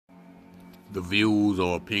The views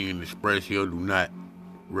or opinion expressed here do not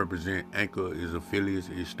represent Anchor, its affiliates,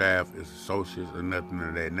 its staff, its associates, or nothing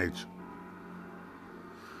of that nature.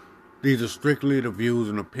 These are strictly the views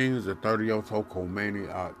and opinions of 38 Komani,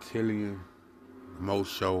 Octillion, Mo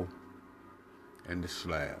Show, and the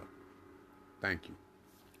Slab. Thank you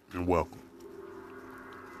and welcome.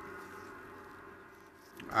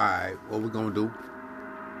 Alright, what we gonna do?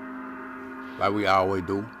 Like we always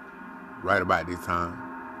do, right about this time.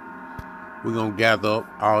 We're gonna gather up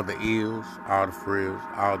all the ills, all the frills,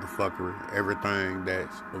 all the fuckery, everything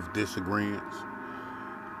that's of disagreements,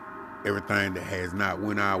 everything that has not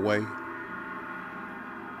went our way,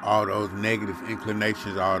 all those negative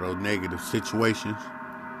inclinations, all those negative situations.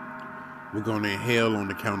 We're gonna inhale on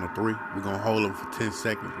the count of 3. We're gonna hold them for 10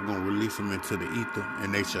 seconds. We're gonna release them into the ether,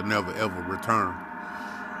 and they shall never ever return.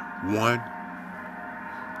 1,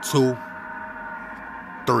 2,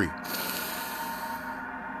 3.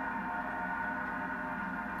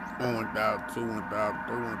 1, 1,000, 2, 1,000,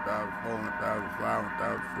 3, 1,000, 4, 1,000, 5,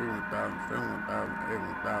 1,000, 6, 1,000, 7, 1,000, 8,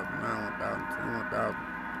 1,000, 9, 1,000, 10, 1,000.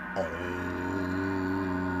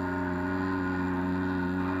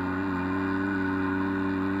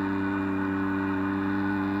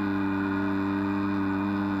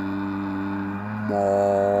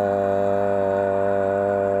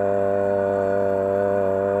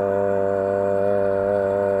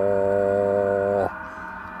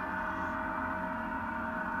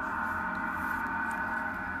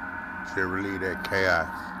 To relieve that chaos.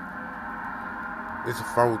 It's a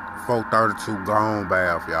 432 gone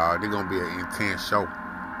bath, y'all. This gonna be an intense show.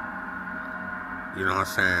 You know what I'm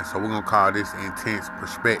saying? So we're gonna call this Intense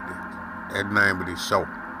Perspective. That's the name of this show.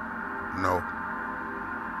 You know,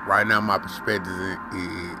 right now my perspective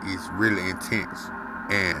is really intense.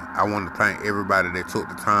 And I want to thank everybody that took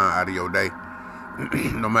the time out of your day.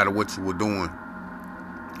 No matter what you were doing.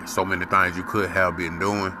 So many things you could have been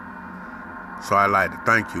doing. So I'd like to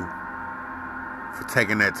thank you for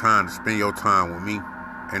taking that time to spend your time with me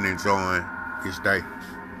and enjoying this day.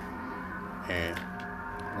 And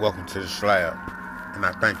welcome to the Slab. And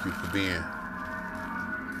I thank you for being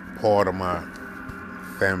part of my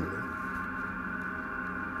family.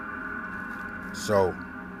 So,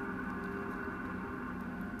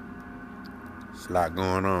 it's a lot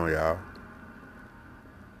going on, y'all.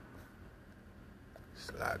 It's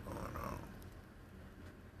a lot going on.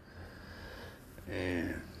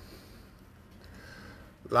 And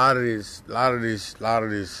a lot of this,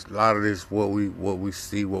 what we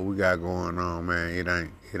see, what we got going on, man. It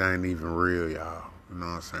ain't even real, y'all. You know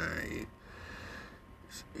what I'm saying?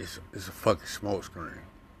 It's a fucking smoke screen.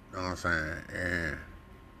 You know what I'm saying? And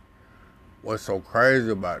what's so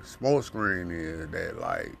crazy about the smoke screen is that,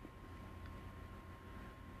 like,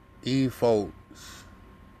 these folks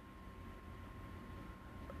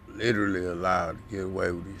literally allowed to get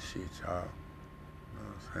away with this shit, y'all. You know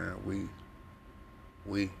what I'm saying?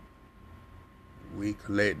 We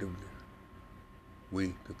collectively,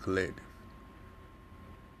 we the collective,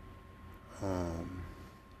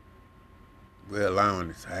 we're allowing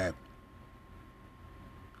this to happen.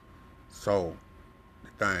 So the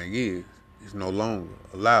thing is, it's no longer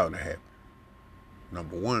allowed to happen.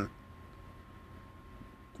 Number one,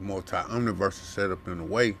 the multi-omniverse is set up in a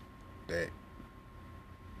way that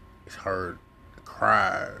it's heard the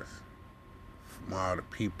cries from all the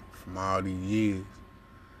people from all these years,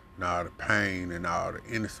 and all the pain and all the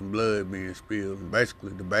innocent blood being spilled, and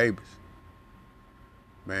basically the babies.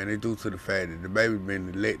 Man, it's due to the fact that the baby been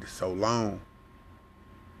neglected so long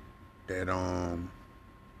that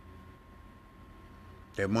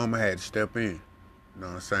that mama had to step in. You know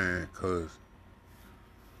what I'm saying? Cause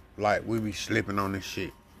like we be slipping on this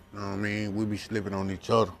shit. You know what I mean? We be slipping on each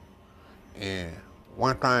other. And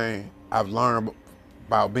one thing I've learned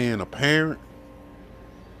about being a parent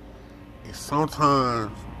is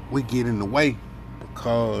sometimes we get in the way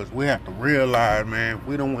because we have to realize, man,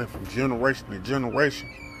 we done went from generation to generation.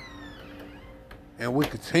 And we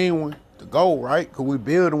continuing to go, right? Because we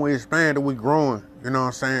building, we expanding, we growing. You know what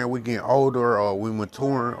I'm saying? We getting older or we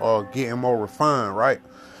maturing or getting more refined, right?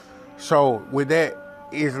 So with that,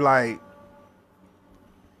 it's like,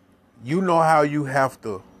 you know how you have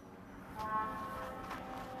to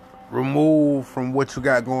remove from what you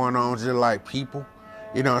got going on just like people.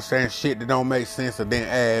 You know what I'm saying? Shit that don't make sense or then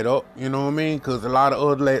add up. You know what I mean? Because a lot of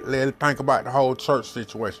other, let's think about the whole church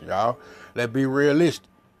situation, y'all. Let's be realistic.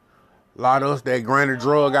 A lot of us that granted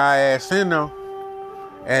drug our ass in there,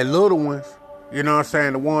 and little ones, you know what I'm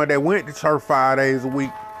saying? The one that went to church 5 days a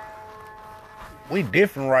week, we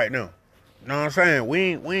different right now. You know what I'm saying?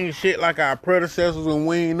 We ain't shit like our predecessors, and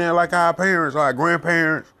we ain't there like our parents, our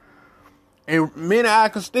grandparents. And many of our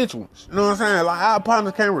constituents, you know what I'm saying? Like, our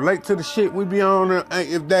partners can't relate to the shit we be on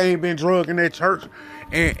if they ain't been drugged in that church.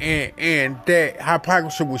 And that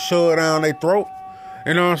hypocrisy was shoved down their throat.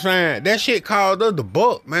 You know what I'm saying? That shit caused us to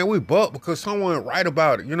buck, man. We buck because someone write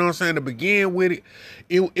about it. You know what I'm saying? To begin with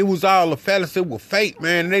it was all a fallacy. It was fake,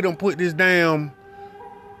 man. And they don't put this damn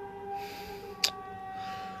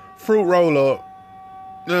fruit roll up,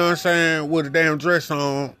 you know what I'm saying, with a damn dress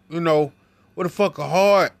on, you know, with a fucking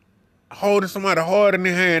heart, holding somebody's heart in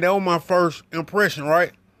their hand. That was my first impression,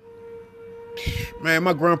 right? Man,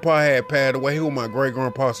 my grandpa had passed away. He was my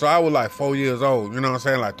great-grandpa. So I was like 4 years old, you know what I'm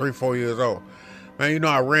saying? Like 3, 4 years old. Man, you know,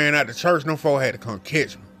 I ran out the church. Them folks had to come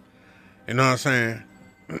catch me. You know what I'm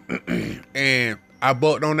saying? And I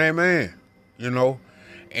bucked on that man, you know?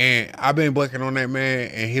 And I've been bucking on that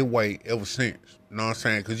man and his way ever since. You know what I'm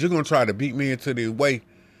saying? Because you're going to try to beat me into this way.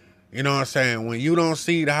 You know what I'm saying? When you don't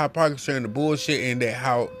see the hypocrisy and the bullshit and that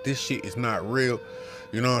how this shit is not real.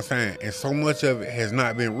 You know what I'm saying? And so much of it has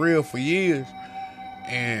not been real for years.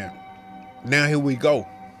 And now here we go.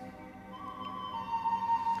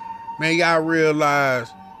 Man, y'all realize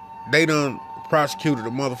they done prosecuted the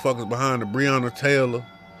motherfuckers behind the Breonna Taylor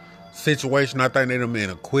situation. I think they done been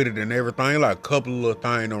acquitted and everything. Like a couple of little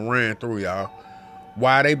things done ran through, y'all.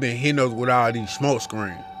 Why they been hitting us with all these smoke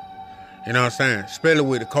screens. You know what I'm saying? Especially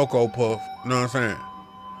with the Cocoa Puff. You know what I'm saying?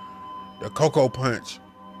 The Cocoa Punch.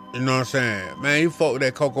 You know what I'm saying? Man, you fuck with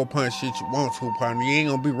that Cocoa Punch shit you want to, partner. You ain't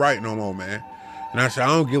gonna be right no more, man. You know what I'm saying?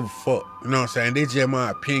 I don't give a fuck. You know what I'm saying? This just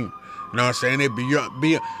my opinion. You know what I'm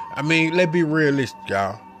saying? Let's be realistic,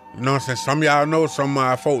 y'all. You know what I'm saying? Some of y'all know some of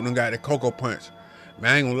my folk done got the Cocoa Punch.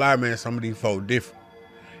 Man, I ain't gonna lie, man. Some of these folk different.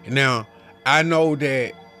 And now, I know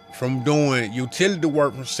that from doing utility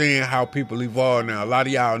work, from seeing how people evolve now, a lot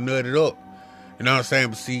of y'all nutted up. You know what I'm saying?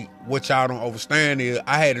 But see, what y'all don't understand is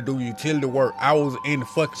I had to do utility work. I was in the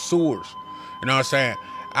fucking sewers. You know what I'm saying?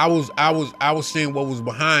 I was seeing what was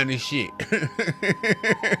behind this shit.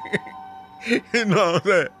 You know what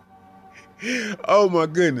I'm saying? Oh my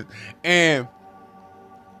goodness. And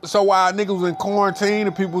so while niggas was in quarantine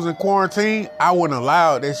and people was in quarantine, I wasn't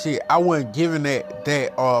allowed that shit. I wasn't giving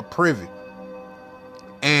that privy.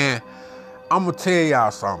 And I'm gonna tell y'all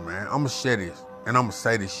something, man. I'm gonna share this. And I'm going to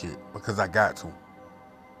say this shit because I got to.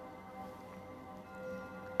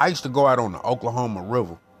 I used to go out on the Oklahoma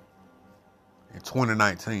River in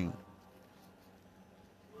 2019.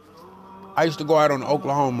 I used to go out on the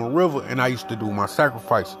Oklahoma River and I used to do my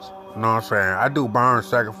sacrifices. You know what I'm saying? I do burn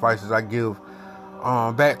sacrifices. I give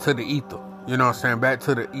back to the ether. You know what I'm saying? Back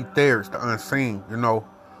to the etherics, the unseen. You know,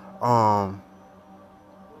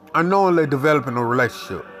 unknowingly developing a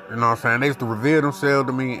relationship. You know what I'm saying? They used to reveal themselves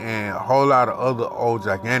to me and a whole lot of other old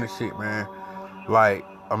gigantic shit, man. Like,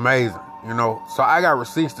 amazing, you know? So I got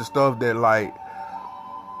receipts to stuff that, like,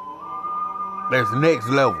 that's next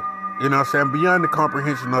level. You know what I'm saying? Beyond the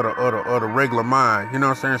comprehension of the regular mind. You know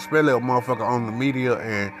what I'm saying? Especially a motherfucker on the media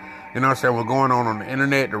and, you know what I'm saying, what's going on the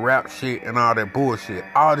internet, the rap shit and all that bullshit.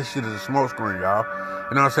 All this shit is a smoke screen, y'all.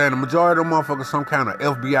 You know what I'm saying? The majority of them motherfuckers some kind of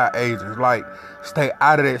FBI agents. Like, stay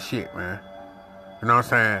out of that shit, man. You know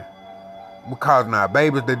what I'm saying? We causing our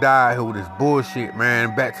babies to die who this bullshit,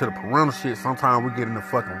 man. Back to the parental shit. Sometimes we get in the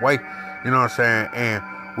fucking way. You know what I'm saying? And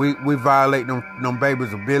we violate them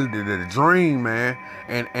babies' ability to dream, man,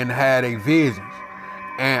 and have their visions.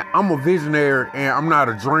 And I'm a visionary and I'm not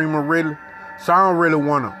a dreamer really. So I don't really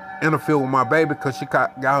want to interfere with my baby because she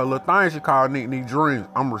got her little thing she called Nick Dreams.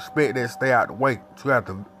 I'm gonna respect that, stay out the way. You have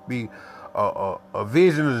to be a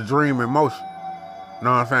vision is a dream in motion. You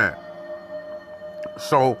know what I'm saying?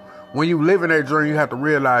 So when you live in that dream, you have to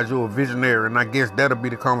realize you're a visionary. And I guess that'll be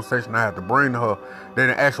the conversation I have to bring to her. That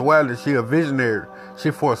in actuality, she a visionary. She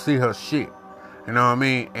foresee her shit. You know what I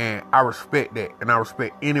mean? And I respect that. And I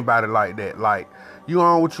respect anybody like that. Like, you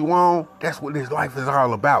on what you want, that's what this life is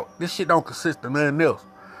all about. This shit don't consist of nothing else.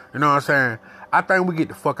 You know what I'm saying? I think we get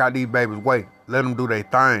the fuck out these babies' way. Let them do their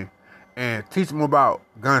thing. And teach them about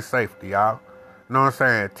gun safety, y'all. You know what I'm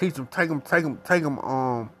saying? Teach them, take them training. Take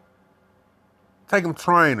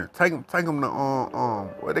them to,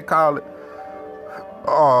 what they call it?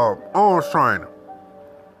 Arms training.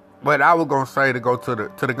 But I was going to say to go to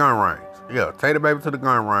the gun range. Yeah, take the baby to the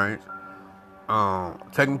gun range.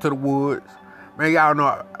 Take them to the woods. Man, y'all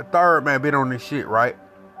know, third man been on this shit, right?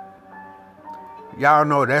 Y'all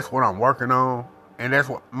know that's what I'm working on. And that's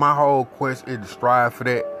what my whole quest is to strive for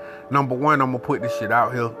that. Number one, I'm going to put this shit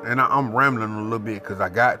out here. And I'm rambling a little bit because I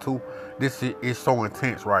got to. This shit is so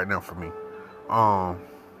intense right now for me. I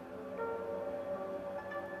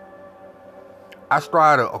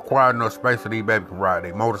strive to acquire enough space so these babies can ride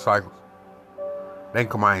their motorcycles. They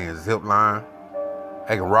can come out here and zip line.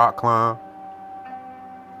 They can rock climb.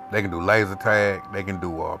 They can do laser tag. They can do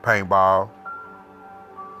paintball.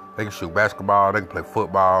 They can shoot basketball. They can play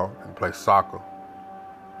football. They can play soccer.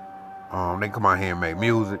 They can come out here and make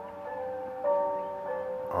music.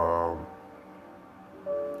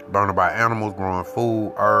 Learn about animals, growing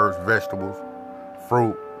food, herbs, vegetables,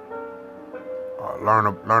 fruit.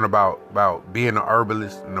 Learn about being an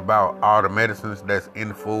herbalist and about all the medicines that's in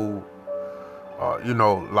the food.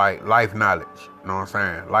 Like life knowledge. You know what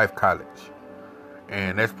I'm saying? Life college.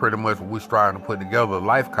 And that's pretty much what we're striving to put together,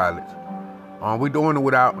 life college. We're doing it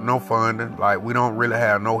without no funding. Like, we don't really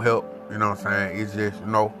have no help. You know what I'm saying? It's just,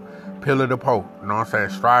 pillar to post. You know what I'm saying?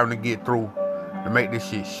 Striving to get through to make this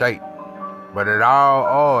shit shake. But at all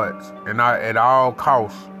odds and at all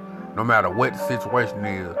costs, no matter what the situation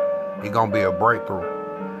is, it's going to be a breakthrough.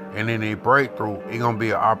 And in a breakthrough, it's going to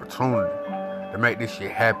be an opportunity to make this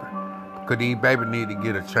shit happen. Because these babies need to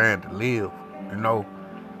get a chance to live.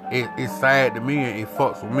 It's sad to me and it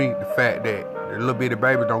fucks with me, the fact that the little bitty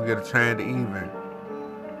baby don't get a chance to even.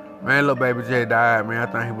 Man, little baby just died, man.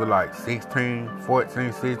 I think he was like 16,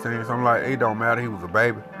 14, 16, something like that. It don't matter, he was a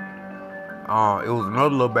baby. It was another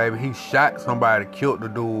little baby. He shot somebody, killed the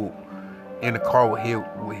dude in the car with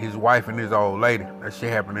his wife and his old lady. That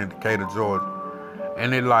shit happened in Decatur, Georgia.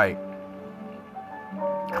 And it like,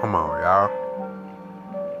 come on, y'all.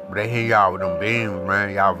 But they hit y'all with them beams,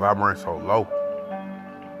 man. Y'all vibrating so low.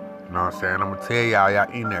 You know what I'm saying? I'm going to tell y'all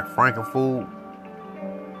eating that Franken food.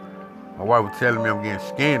 My wife was telling me I'm getting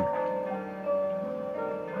skinny.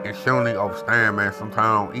 And she don't even understand, man. Sometimes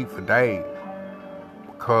I don't eat for days.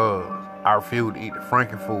 Because I refuse to eat the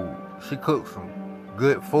Franken food. She cooks some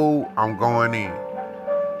good food, I'm going in.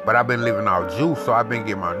 But I've been living off juice, so I've been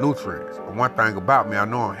getting my nutrients. But one thing about me, I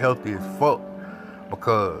know I'm healthy as fuck.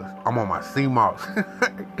 Because I'm on my sea moss.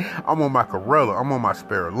 I'm on my Corella. I'm on my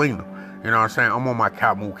spirulina. You know what I'm saying? I'm on my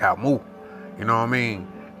cow moo. You know what I mean?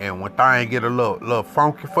 And when things get a little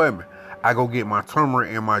funky for me, I go get my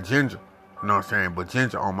turmeric and my ginger. You know what I'm saying? But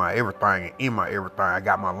ginger on my everything and in my everything. I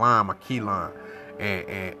got my lime, my key lime.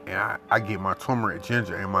 And I get my turmeric,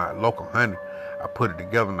 ginger, and my local honey. I put it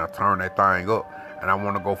together and I turn that thing up. And I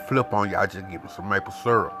want to go flip on you. I just give me some maple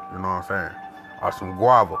syrup. You know what I'm saying? Or some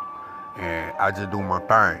guava. And I just do my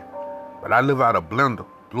thing. But I live out of blender.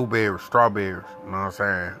 Blueberries, strawberries. You know what I'm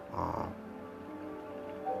saying?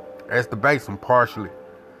 That's the basin partially.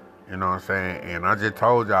 You know what I'm saying? And I just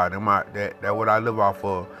told y'all that what I live off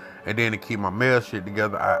of. And then to keep my mail shit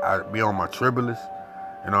together, I be on my tribulus.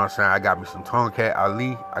 You know what I'm saying? I got me some Tonkat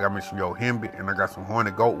Ali. I got me some Yohimbi. And I got some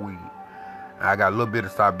horny goat weed. And I got a little bit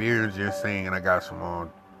of Siberian ginseng. And I got some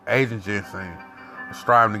Asian ginseng. I'm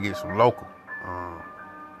striving to get some local.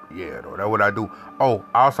 Yeah, though, that's what I do. Oh,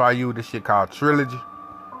 also I use this shit called Trilogy.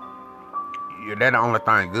 Yeah, that's the only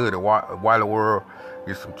thing good. Wiley World,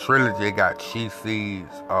 get some Trilogy. It got chia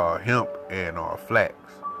seeds, hemp, and flax.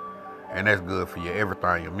 And that's good for your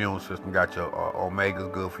everything. Your immune system got your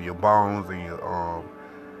omegas, good for your bones and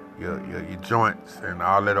your joints and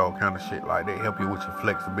all that old kind of shit like that. Help you with your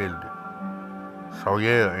flexibility. So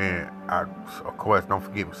yeah, and I, of course, don't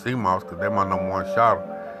forget my sea moss, because that's my number one shot.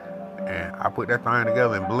 And I put that thing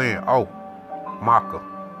together and blend. Oh, maca.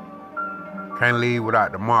 Can't leave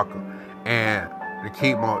without the maca. And to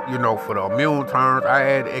keep my, for the immune terms, I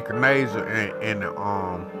add echinacea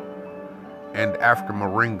and the African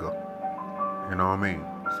moringa. You know what I mean?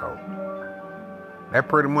 So that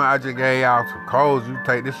pretty much, I just gave y'all some codes. You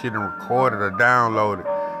take this shit and record it or download it.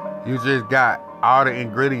 You just got all the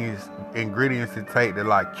ingredients to take to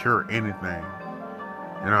like cure anything.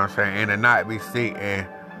 You know what I'm saying? And to not be sick. And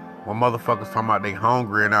when motherfuckers talking about they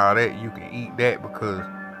hungry and all that, you can eat that because,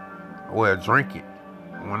 well, drink it.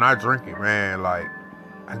 When I drink it, man, like,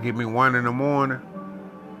 I get me one in the morning,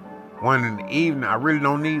 one in the evening. I really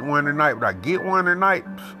don't need one tonight, but I get one tonight.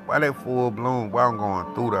 Why that full bloom? Why I'm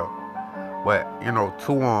going through though? But,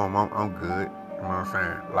 2 of them, I'm good. You know what I'm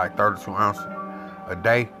saying? Like 32 ounces a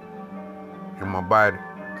day in my body.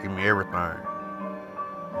 Give me everything.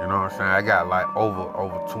 You know what I'm saying? I got like over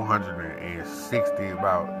 260,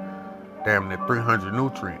 about damn near 300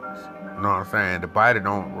 nutrients. You know what I'm saying? The body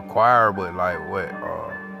don't require but like what,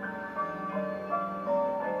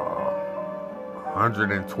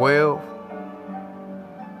 112?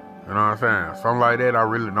 You know what I'm saying? Something like that, I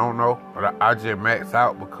really don't know. But I just max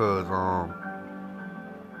out because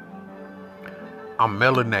I'm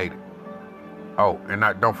melanated. Oh, and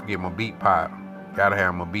don't forget my beet powder. Gotta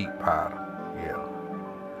have my beet powder. Yeah.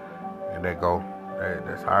 And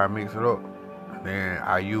that's how I mix it up. And then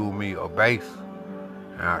I use me a base.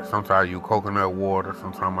 And sometimes I use coconut water.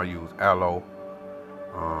 Sometimes I use aloe.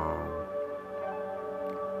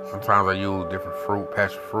 Sometimes I use different fruit,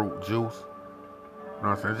 passion fruit juice. You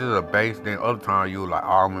know what I'm saying? Just a base. Then other times you like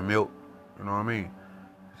almond milk. You know what I mean?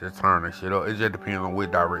 Just turn that shit up. It just depends on which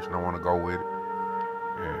direction I want to go with it.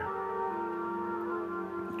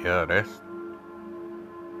 Yeah, that's.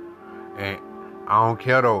 And I don't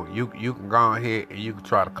care though. You can go ahead and you can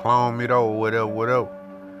try to clone me though, or whatever.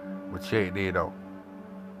 But check this though.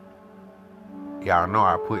 Y'all know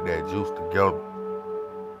I put that juice together.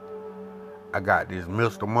 I got this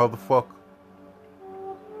Mr. Motherfucker.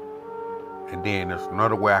 And then there's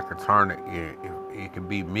another way I can turn it. It can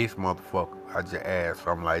be Miss Motherfucker. I just add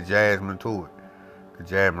something like jasmine to it. Cause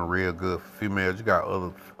jasmine real good for females. You got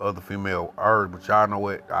other female herbs, but y'all know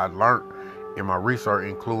what I learned in my research,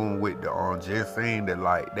 including with the ginseng, that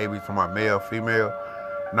like they be talking about male, female.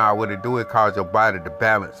 Nah, what it do, it cause your body to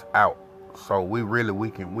balance out. So we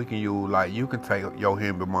can use, like, you can take your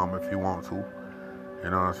Hemby mama if you want to. You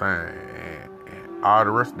know what I'm saying? And all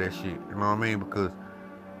the rest of that shit. You know what I mean? Because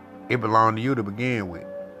it belonged to you to begin with.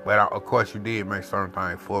 But of course you did make certain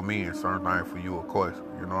things for me and certain things for you, of course.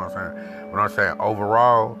 You know what I'm saying? When I'm saying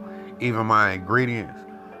overall, even my ingredients,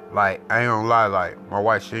 like, I ain't gonna lie, like, my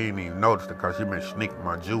wife, she ain't even noticed it because she been sneaking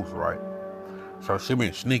my juice, right? So she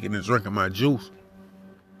been sneaking and drinking my juice.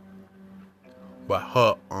 But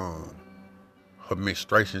her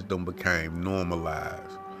menstruations done became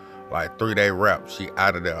normalized. Like 3-day wrap, she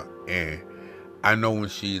out of there. And I know when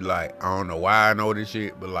she, like, I don't know why I know this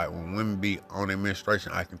shit, but like when women be on their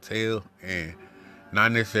menstruation, I can tell. And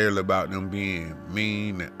not necessarily about them being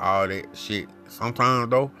mean and all that shit. Sometimes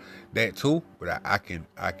though, that too. But I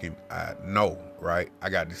know, right? I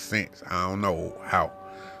got the sense. I don't know how.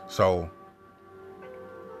 So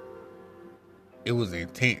it was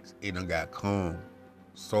intense. It done got calm.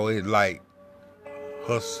 So it like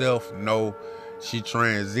herself know she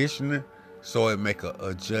transitioning, so it make a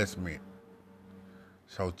adjustment.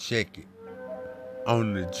 So check it.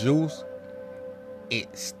 On the juice,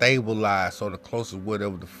 it stabilized, so the closest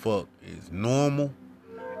whatever the fuck is normal,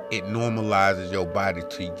 it normalizes your body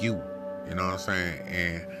to you. You know what I'm saying?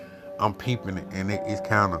 And I'm peeping it, and it's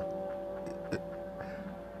kind of,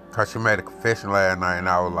 cause she made a confession last night, and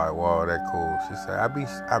I was like, "Wow, that cool." She said, "I be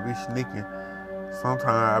sneaking. Sometimes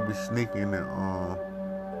I be sneaking and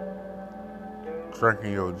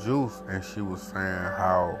drinking your juice," and she was saying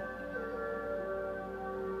how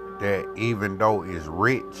that even though it's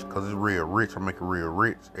rich, cause it's real rich, I make it real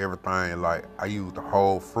rich. Everything, like, I use the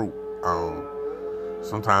whole fruit.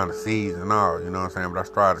 Sometimes the seeds and all, you know what I'm saying? But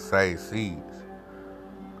I try to save seeds.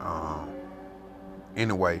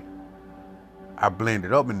 Anyway, I blend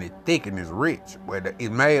it up and it's thick and it's rich. But it's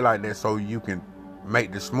made like that so you can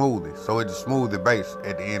make the smoothie. So it's a smoothie base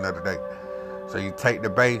at the end of the day. So you take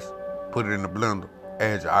the base, put it in the blender,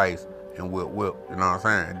 add your ice, and whip, you know what I'm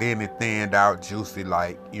saying? And then it thinned out, juicy,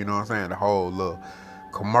 like, you know what I'm saying? The whole little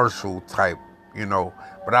commercial type, you know.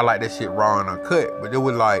 But I like that shit raw and uncut. But it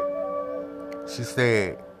was like, she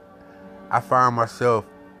said, I find myself,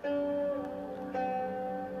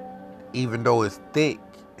 even though it's thick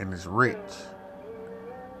and it's rich,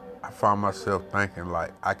 I find myself thinking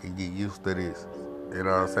like I can get used to this. You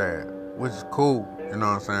know what I'm saying? Which is cool. You know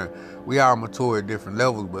what I'm saying? We all mature at different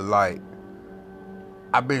levels, but like,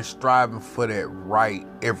 I've been striving for that right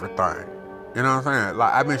everything. You know what I'm saying?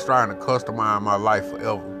 Like, I've been striving to customize my life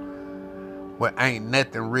forever. But ain't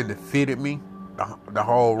nothing really fitted me the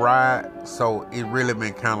whole ride. So it really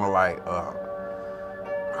been kind of like,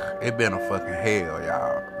 it been a fucking hell,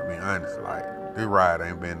 y'all. I mean, honest, like, this ride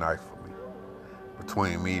ain't been nice for me.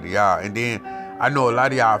 Between me to y'all. And then, I know a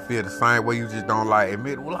lot of y'all feel the same way. You just don't like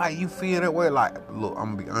admit it. Well, like, you feel that way? Like, look,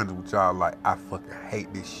 I'm gonna be honest with y'all. Like, I fucking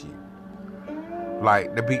hate this shit.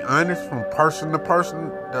 Like, to be honest, from person to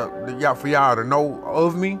person, for y'all to know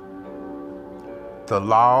of me, the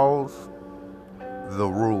laws, the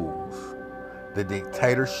rules, the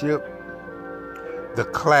dictatorship, the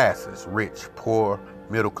classes, rich, poor,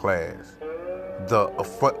 middle class, the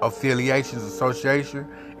affiliations association,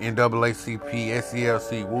 NAACP,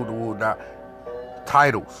 SCLC, woo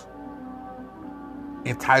titles,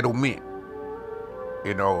 entitlement,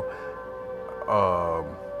 you know,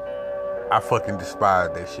 I fucking despise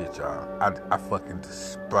that shit, y'all. I fucking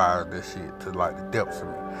despise that shit to like the depths of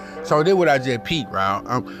me. So then what I just peeped, right?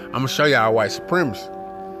 I'm gonna show y'all white supremacy.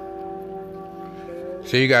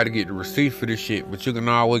 So you gotta get the receipt for this shit, but you can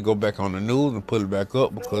always go back on the news and put it back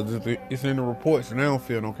up because it's in the reports and they don't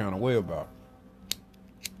feel no kind of way about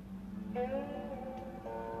it.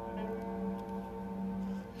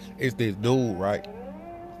 It's this dude, right?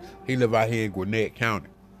 He live out here in Gwinnett County.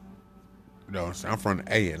 You know what I'm saying? I'm from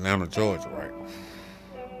the Atlanta, Georgia, right?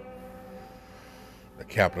 The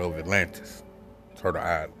capital of Atlantis, Turtle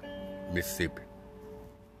Island, Mississippi,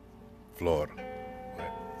 Florida,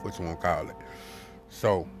 what you want to call it.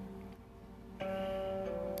 So,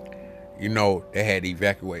 you know, they had to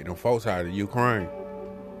evacuate them folks out of Ukraine.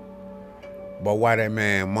 But why that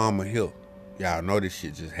man mama here? Y'all know this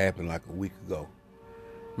shit just happened like a week ago.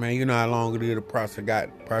 Man, you know how long it is to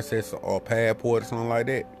process or passport or something like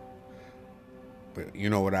that? But you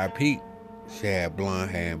know what I peeped? She had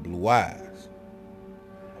blonde hair and blue eyes.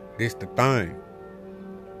 This the thing.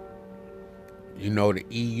 You know the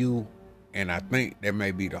EU, and I think that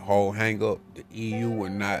may be the whole hang up. The EU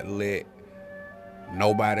would not let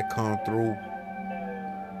nobody come through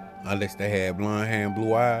unless they had blonde hair and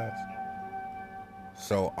blue eyes.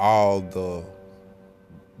 So all the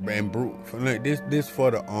this for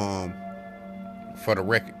the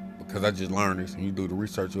record, because I just learned this, and you do the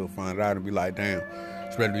research, you'll find it out and be like, damn.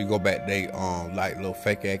 Especially if you go back they like little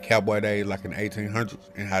fake ass cowboy days, like in the 1800s,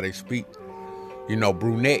 and how they speak. You know,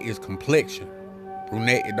 brunette is complexion.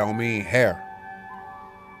 Brunette, it don't mean hair.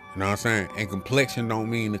 You know what I'm saying? And complexion don't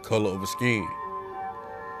mean the color of a skin.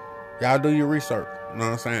 Y'all do your research. You know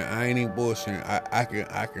what I'm saying? I ain't even bullshitting.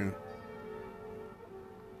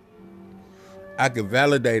 I can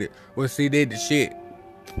validate it. Well, see, they the shit.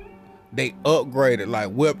 They upgraded, like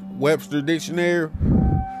Webster Dictionary.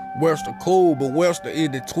 Webster cool, but Webster is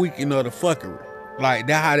the tweaking of the fuckery. Like,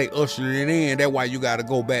 that's how they ushered it in. That's why you gotta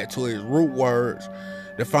go back to its root words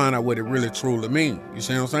to find out what it really truly means. You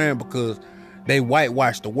see what I'm saying? Because they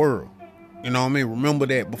whitewashed the world. You know what I mean? Remember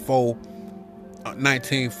that before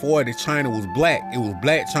 1940, China was black. It was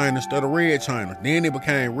black China instead of red China. Then it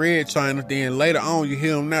became red China. Then later on, you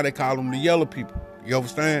hear them now, they call them the yellow people. You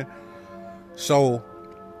understand? So,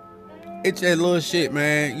 it's that little shit,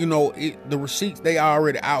 man. You know, the receipts, they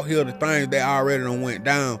already out here. The things, they already done went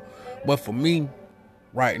down. But for me,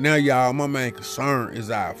 right now, y'all, my main concern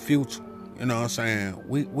is our future. You know what I'm saying?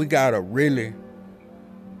 We gotta really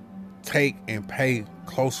take and pay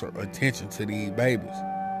closer attention to these babies.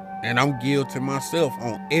 And I'm guilty myself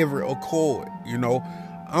on every accord, you know.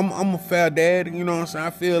 I'm a fair dad, you know what I'm saying?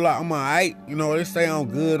 I feel like I'm alright, you know, they say I'm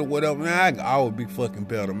good or whatever. Man, I can always be fucking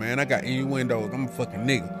better, man. I got innuendos, I'm a fucking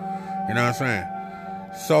nigga. You know what I'm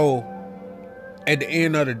saying? So, at the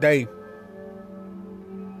end of the day,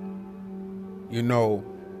 you know,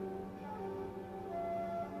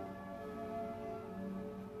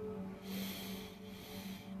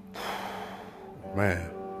 man.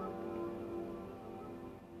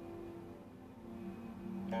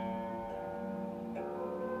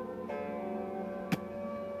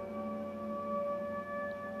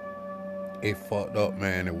 It fucked up,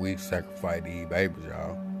 man, that we sacrificed these babies,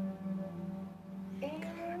 y'all.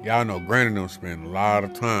 Y'all know Granny don't spend a lot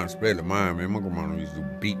of time, especially mine, man. My grandma used to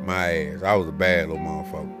beat my ass. I was a bad little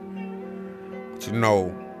motherfucker. But you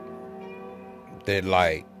know that,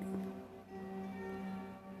 like,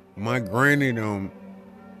 my granny them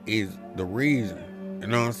is the reason. You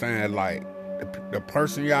know what I'm saying? Like, the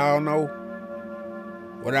person y'all know,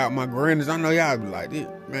 without my grannies, I know y'all be like, this,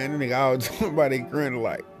 man, this nigga always talking about their granny,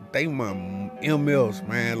 like, they my MLs,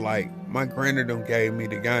 man. Like, my granny them gave me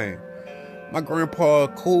the game. My grandpa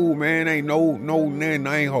cool, man. Ain't no nothing.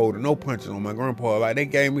 I ain't holding no punches on my grandpa. Like, they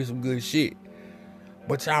gave me some good shit.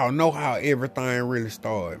 But y'all know how everything really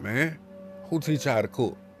started, man. Who teach you how to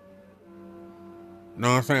cook? You know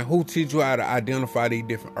what I'm saying? Who teach you how to identify these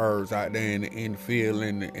different herbs out there in the field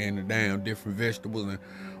and the damn different vegetables and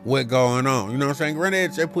what going on? You know what I'm saying?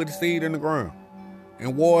 Granddad just put the seed in the ground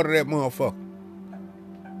and water that motherfucker.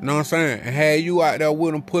 You know what I'm saying? And had you out there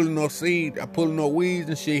with him pulling no seed, pulling no weeds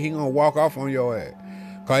and shit, he gonna walk off on your ass.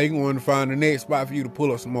 Cause he going to find the next spot for you to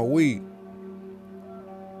pull up some more weed.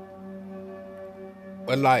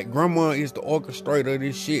 But like, grandma is the orchestrator of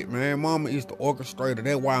this shit, man. Mama is the orchestrator.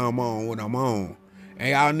 That's why I'm on what I'm on. And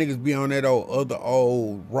y'all niggas be on that other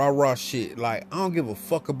old rah-rah shit. Like, I don't give a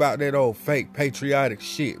fuck about that old fake patriotic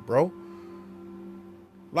shit, bro.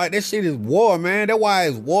 Like, that shit is war, man. That's why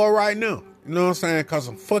it's war right now. You know what I'm saying? Because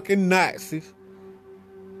some fucking Nazis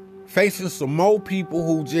facing some more people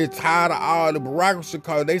who just tired of all the bureaucracy,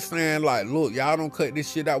 because they saying, like, look, y'all don't cut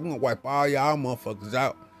this shit out. We're going to wipe all y'all motherfuckers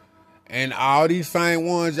out. And all these same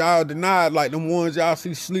ones y'all denied, like them ones y'all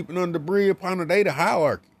see sleeping under the bridge upon they the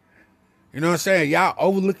hierarchy. You know what I'm saying? Y'all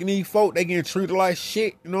overlooking these folk, they getting treated like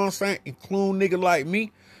shit. You know what I'm saying? Including niggas like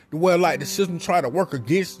me. The way like the system try to work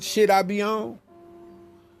against the shit I be on.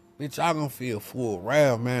 Bitch, y'all gonna feel full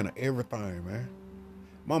wrath, man, of everything, man.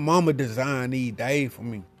 My mama designed these days for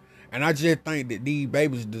me. And I just think that these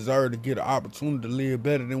babies deserve to get an opportunity to live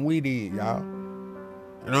better than we did, y'all.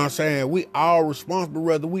 You know what I'm saying? We all responsible,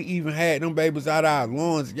 whether we even had them babies out of our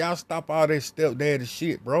lungs. Y'all stop all that stepdaddy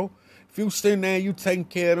shit, bro. If you sitting there and you taking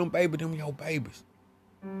care of them babies, them your babies.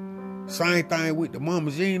 Same thing with the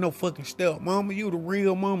mamas. You ain't no fucking step mama. You the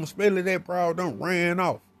real mama. Especially that bro done ran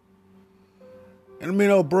off. And I mean,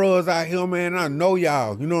 those bros out here, man, I know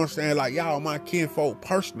y'all. You know what I'm saying? Like, y'all my kinfolk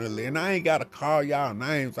personally. And I ain't got to call y'all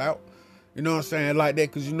names out. You know what I'm saying? Like that,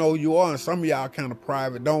 because you know you are. And some of y'all kind of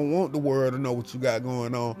private. Don't want the world to know what you got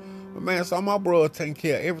going on. But, man, some of my bros taking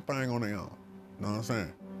care of everything on their own. You know what I'm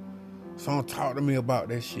saying? So don't talk to me about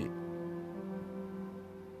that shit.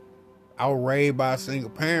 I was raised by a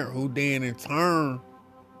single parent who then, in turn,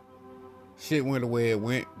 shit went the way it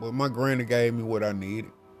went. But my granny gave me what I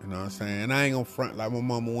needed. You know what I'm saying? And I ain't gonna front like my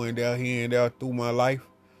mama went there, here and there through my life.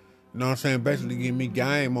 You know what I'm saying? Basically give me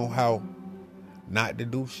game on how not to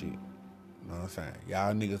do shit. You know what I'm saying?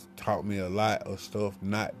 Y'all niggas taught me a lot of stuff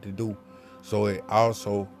not to do. So it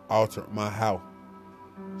also altered my how.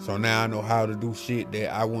 So now I know how to do shit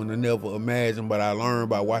that I wouldn't have never imagined, but I learned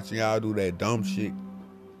by watching y'all do that dumb shit.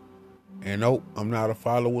 And nope, I'm not a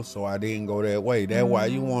follower, so I didn't go that way. That's why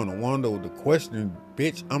you want to wonder the question,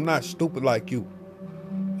 bitch, I'm not stupid like you.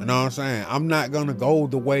 You know what I'm saying? I'm not going to go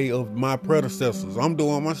the way of my predecessors. I'm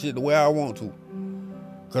doing my shit the way I want to.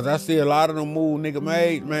 Because I see a lot of them move nigga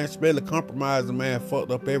made, man, spelling compromising, man,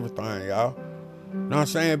 fucked up everything, y'all. You know what I'm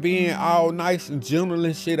saying? Being all nice and gentle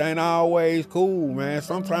and shit ain't always cool, man.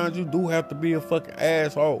 Sometimes you do have to be a fucking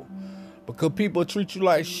asshole. Because people treat you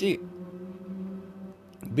like shit.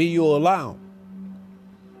 Be you allowed.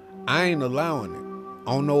 I ain't allowing it.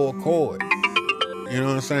 On no accord. You know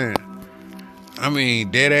what I'm saying? I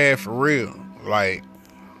mean, dead ass for real. Like,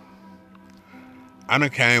 I done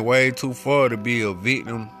came way too far to be a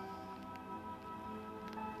victim.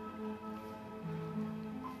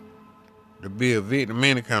 To be a victim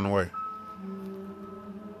any kind of way.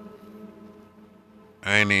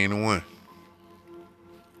 I ain't even the one.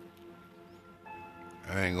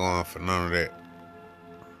 I ain't going for none of that.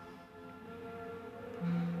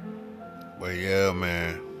 But yeah,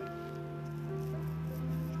 man.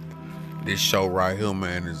 This show right here,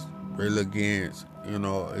 man, is really against, you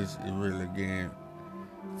know, it's really against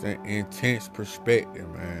an intense perspective,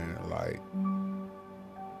 man. Like,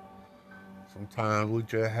 sometimes we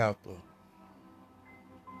just have to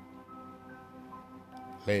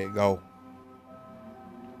let it go.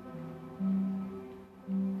 You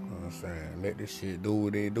know what I'm saying? Let this shit do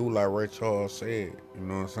what it do, like Ray Charles said. You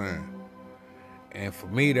know what I'm saying? And for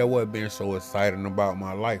me, that wasn't been so exciting about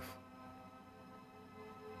my life.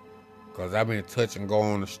 Because I've been touch and go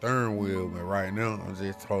on the steering wheel, but right now, I'm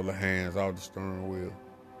just totally hands off the steering wheel.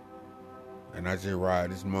 And I just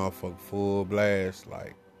ride this motherfucker full blast,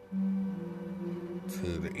 like, to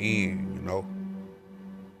the end, you know?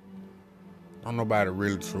 Don't nobody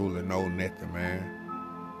really truly know nothing, man.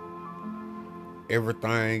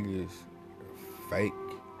 Everything is fake.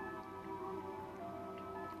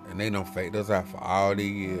 And they done faked us out for all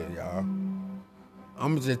these years, y'all.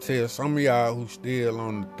 I'ma just tell some of y'all who still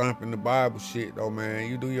on the thumping the Bible shit though, man.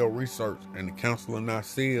 You do your research in the Council of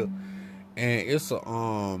Nicaea, and it's a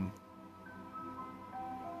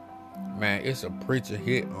man, it's a preacher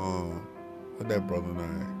hit what that brother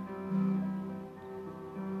name?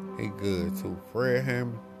 He good too. Fred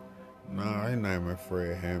Hammond? Nah, his name is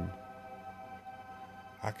Fred Hammond.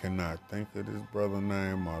 I cannot think of this brother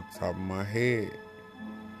name off the top of my head.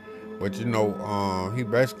 But you know, he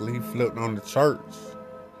flipped on the church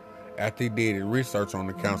after he did his research on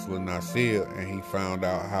the Council of Nicaea, and he found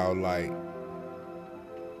out how, like,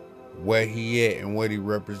 where he at and what he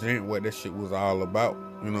represent, what that shit was all about.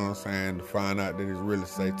 You know what I'm saying? To find out that it's really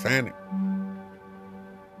satanic.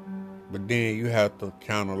 But then you have to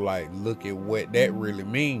kind of like look at what that really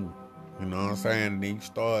means. You know what I'm saying? And then you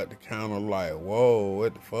start to kind of like, whoa,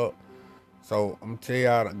 what the fuck? So I'm tell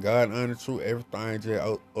y'all that God under truth, everything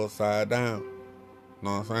just upside down. You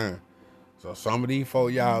know what I'm saying? So some of these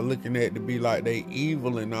folks y'all looking at to be like they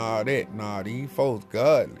evil and all that. Nah, these folks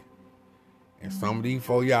godly. And some of these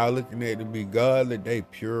folks y'all looking at to be godly, they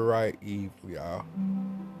pure right evil, y'all.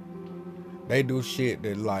 They do shit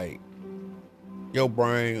that like your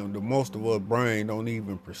brain, the most of us brain don't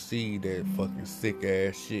even perceive that fucking sick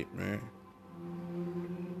ass shit, man.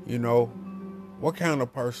 You know, what kind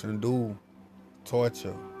of person do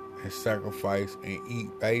torture and sacrifice and eat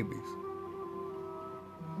babies?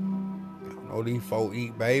 I know these folks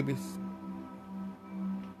eat babies.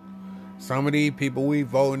 Some of these people we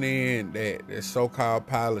voting in that so-called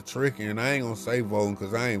politicking, and I ain't gonna say voting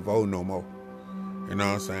because I ain't voting no more. You know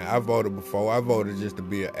what I'm saying? I voted before. I voted just to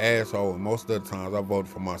be an asshole, and most of the times I voted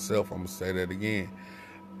for myself. I'm gonna say that again.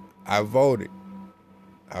 I voted.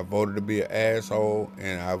 I voted to be an asshole,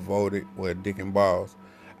 and I voted with dick and balls.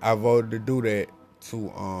 I voted to do that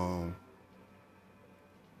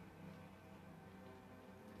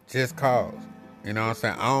Just cause. You know what I'm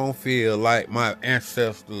saying? I don't feel like my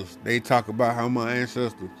ancestors, they talk about how my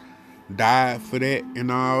ancestors died for that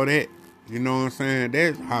and all that. You know what I'm saying?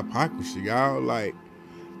 That's hypocrisy, y'all. Like,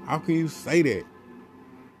 how can you say that?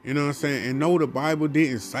 You know what I'm saying? And no, the Bible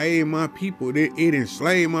didn't save my people. It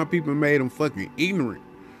enslaved my people and made them fucking ignorant.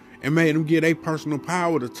 And made them get their personal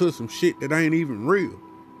power to some shit that ain't even real.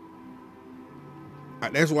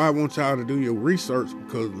 That's why I want y'all to do your research,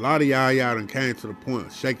 because a lot of y'all done came to the point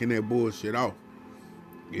of shaking that bullshit off.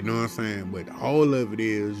 You know what I'm saying? But the whole of it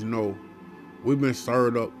is, you know, we've been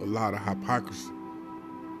served up a lot of hypocrisy.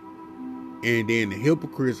 And then the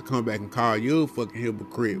hypocrites will come back and call you a fucking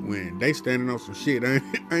hypocrite when they standing on some shit ain't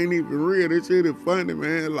even real. This shit is funny,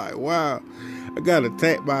 man. Like, wow. I got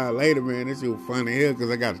attacked by a lady, man. This shit was funny here because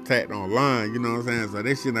I got attacked online, you know what I'm saying? So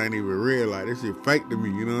this shit ain't even real. Like, this shit fake to me,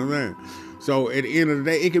 you know what I'm saying? So at the end of the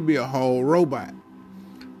day, it could be a whole robot.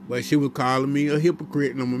 But she was calling me a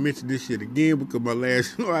hypocrite, and I'm gonna mention this shit again because my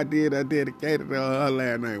last show I dedicated to her. Her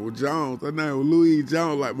last name was Jones. Her name was Louise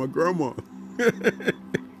Jones, like my grandma.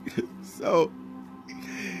 So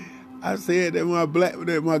I said that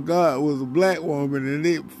my God was a black woman, and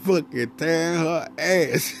it fucking tearing her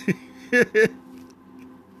ass.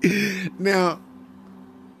 Now,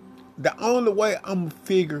 the only way I'm gonna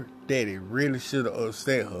figure that it really should have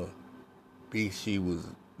upset her be she was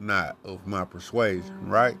not of my persuasion,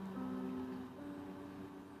 right?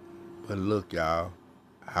 But look, y'all,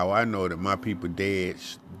 how I know that my people dead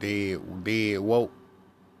woke,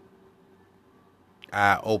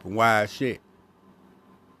 eye open wide shit.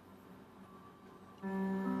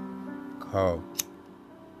 Cause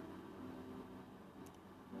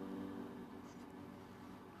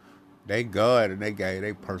they God and they gave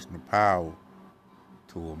their personal power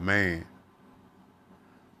to a man.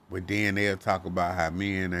 But then they'll talk about how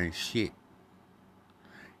men ain't shit.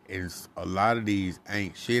 And a lot of these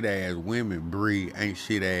ain't shit ass women breed ain't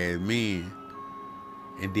shit ass men.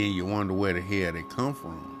 And then you wonder where the hell they come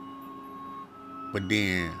from. But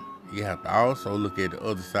then you have to also look at the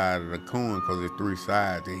other side of the coin, because there's three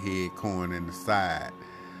sides: the head coin and the side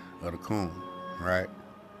of the coin, right?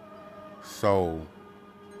 So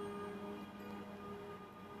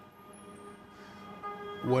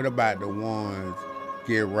what about the ones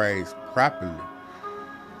get raised properly?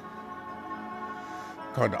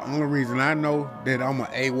 Because the only reason I know that I'm an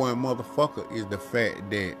A1 motherfucker is the fact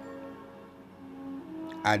that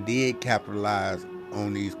I did capitalize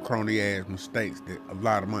on these crony ass mistakes that a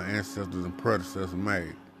lot of my ancestors and predecessors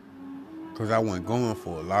made. Because I wasn't going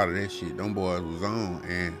for a lot of that shit them boys was on,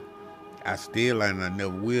 and I still ain't, I never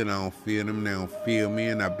will. I don't feel them, they don't feel me,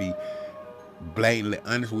 and I be blatantly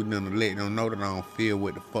honest with them to let them know that I don't feel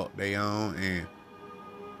what the fuck they on, and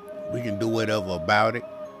we can do whatever about it.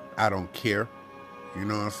 I don't care. You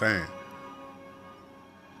know what I'm saying?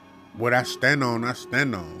 What I stand on, I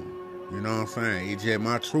stand on. You know what I'm saying? It's just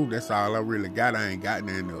my truth. That's all I really got. I ain't got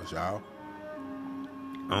nothing else, y'all.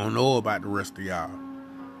 I don't know about the rest of y'all.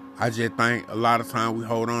 I just think a lot of times we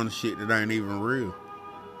hold on to shit that ain't even real.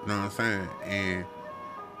 You know what I'm saying? And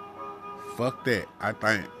fuck that. I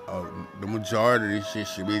think the majority of this shit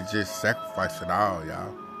should be just sacrifice it all,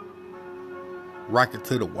 y'all. Rock it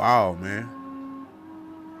to the wall, man.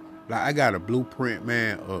 Like, I got a blueprint,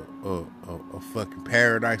 man, a fucking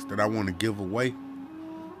paradise that I want to give away.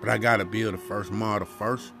 But I got to build the first model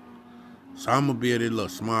first. So I'm going to build a little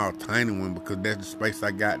small, tiny one, because that's the space I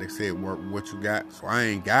got. They said work with what you got. So I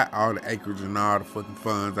ain't got all the acreage and all the fucking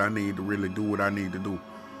funds I need to really do what I need to do.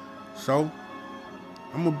 So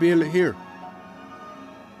I'm going to build it here.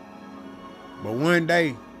 But one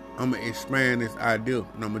day, I'm going to expand this idea,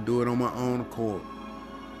 and I'm going to do it on my own accord.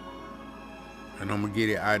 And I'm going to get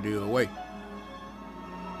it idea away.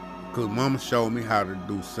 Because mama showed me how to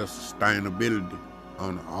do self-sustainability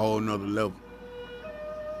on a whole nother level.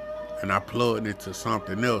 And I plugged into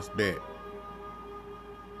something else that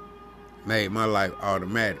made my life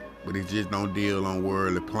automatic, but it just don't deal on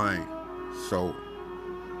worldly plane. So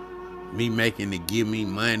me making it give me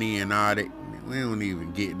money and all that, we don't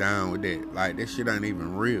even get down with that. Like, that shit ain't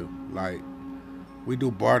even real. Like, we do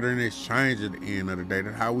barter and exchange at the end of the day.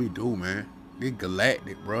 That's how we do, man. This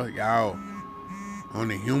galactic, bro. Y'all on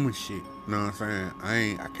the human shit. You know what I'm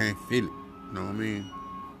saying? I can't feel it. You know what I mean?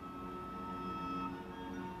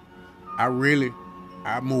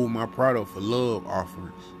 I move my product for love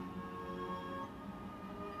offerings.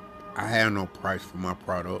 I have no price for my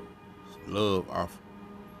product. It's love offering.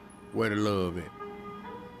 Where the love at?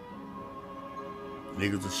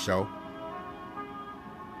 Niggas will show.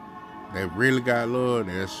 They really got love,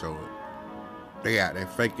 they'll show it. They got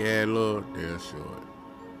that fake ass love, they'll show it.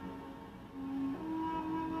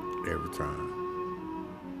 Every time.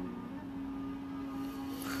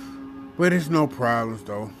 But it's no problems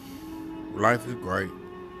though. Life is great.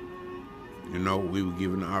 You know, we were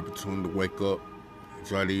given the opportunity to wake up,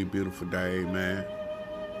 enjoy these beautiful days, man.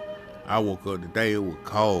 I woke up today, it was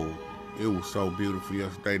cold. It was so beautiful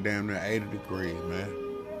yesterday, damn near 80 degrees, man.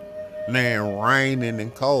 Man, raining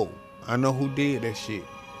and cold. I know who did that shit.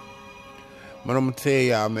 But I'm gonna tell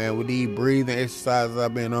y'all, man, with these breathing exercises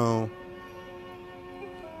I've been on,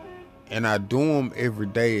 and I do them every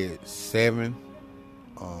day at 7.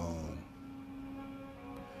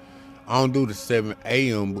 I don't do the 7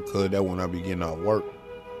 a.m. because that's when I be getting out of work.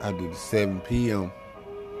 I do the 7 p.m.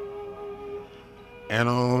 And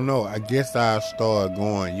I don't know, I guess I'll start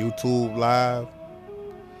going YouTube live.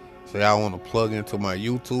 So y'all want to plug into my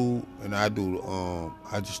YouTube, and I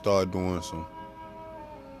just started doing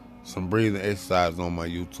some breathing exercises on my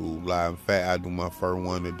YouTube live. In fact, I do my first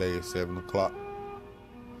one today at 7 o'clock.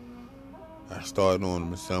 I started doing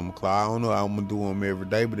them at 7 o'clock. I don't know how I'm going to do them every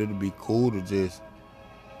day, but it'll be cool to just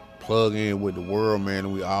plug in with the world, man,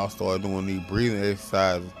 and we all start doing these breathing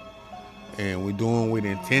exercises, and we doing with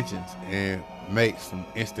intentions and make some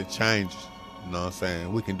instant changes. You know what I'm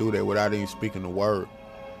saying? We can do that without even speaking the word.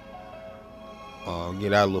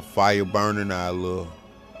 Get our little fire burning, our little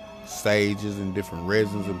sages and different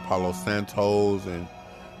resins and Palo Santos and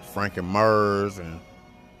Franken Murs, and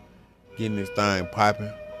getting this thing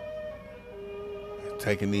popping.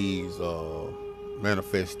 Taking these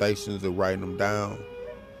manifestations and writing them down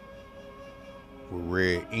with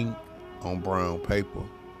red ink on brown paper,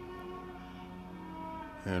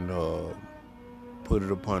 and put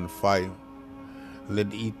it upon the fire. Let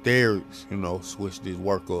the etherics, switch this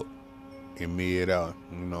work up and mid out.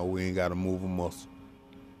 We ain't got to move a muscle.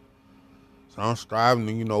 So I'm striving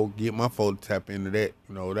to, get my folk to tap into that.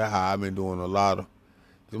 That's how I've been doing a lot of.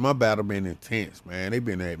 Cause my battle been intense, man. They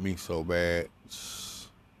been at me so bad.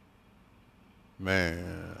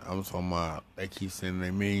 Man, I'm talking about, they keep sending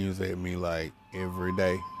their millions at me like every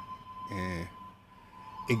day. And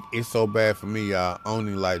it's so bad for me, y'all. I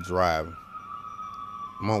only like driving.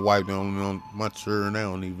 My wife don't know, my children, they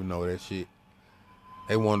don't even know that shit.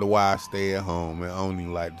 They wonder why I stay at home, and I only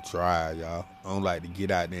like to drive, y'all. I don't like to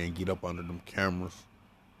get out there and get up under them cameras.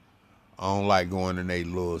 I don't like going in they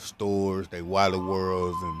little stores, they Wally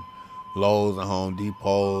Worlds and Lowe's and Home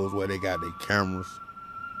Depots where they got their cameras.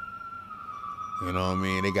 You know what I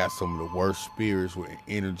mean? They got some of the worst spirits with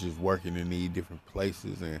energies working in these different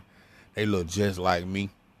places, and they look just like me.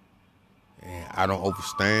 And I don't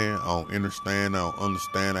overstand, I don't understand, I don't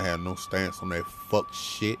understand. I have no stance on that fuck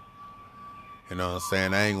shit. You know what I'm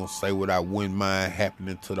saying? I ain't gonna say what I wouldn't mind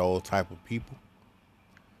happening to those type of people.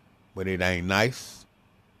 But it ain't nice.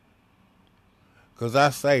 Cause I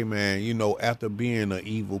say, man, after being an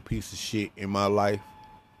evil piece of shit in my life,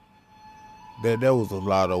 there was a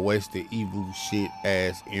lot of wasted evil shit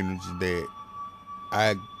ass energy that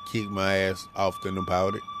I kick my ass often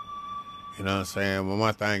about it. You know what I'm saying? But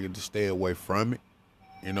my thing is to stay away from it.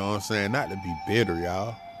 You know what I'm saying? Not to be bitter,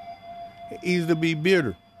 y'all. It's easy to be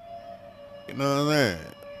bitter. You know what I'm saying?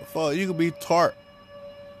 Fuck, you could be tart.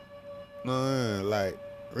 You know what I'm saying? Like,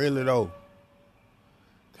 really though.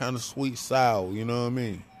 Kind of sweet sour, you know what I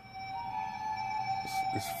mean?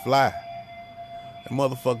 It's fly. And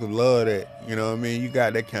motherfuckers love that, you know what I mean? You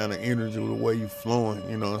got that kind of energy with the way you flowing,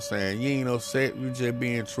 you know what I'm saying? You ain't upset, you just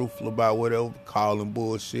being truthful about whatever, calling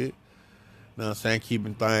bullshit. You know what I'm saying?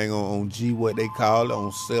 Keeping thing on G, what they call it,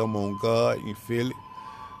 on Selma, on God, you feel it?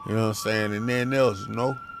 You know what I'm saying? And then else,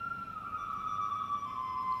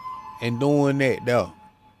 And doing that though,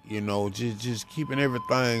 just keeping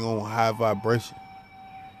everything on high vibration.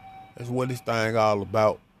 That's what this thing all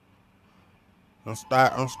about. I'm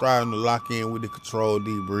striving to lock in with the controlled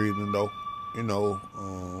deep breathing though.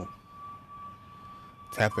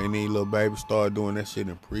 Tapping these little babies, start doing that shit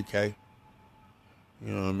in pre-K.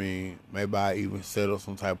 You know what I mean? Maybe I even set up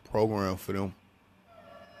some type of program for them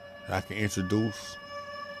that I can introduce.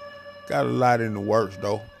 Got a lot in the works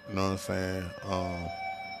though. You know what I'm saying?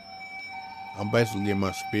 I'm basically getting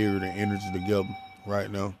my spirit and energy together right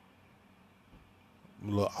now. I'm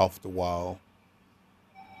a little off the wall.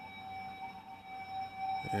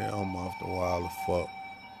 Yeah, I'm off the wall as fuck.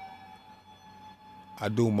 I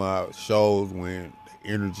do my shows when the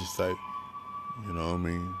energy safe. You know what I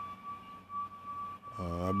mean?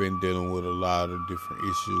 I've been dealing with a lot of different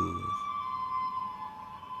issues.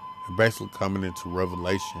 And basically coming into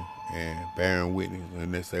revelation and bearing witness.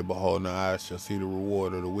 And they say, behold, now I shall see the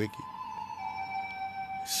reward of the wicked.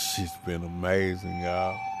 Shit's been amazing,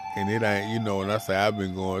 y'all. And it ain't, when I say I've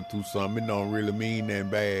been going through something, it don't really mean that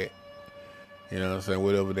bad. You know what I'm saying?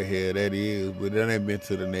 Whatever the hell that is. But that ain't been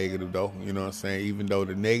to the negative, though. You know what I'm saying? Even though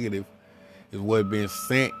the negative is what been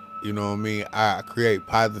sent You know what I mean? I create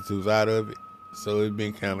positives out of it. So it's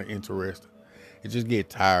been kind of interesting. It just get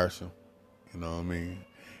tiresome. You know what I mean?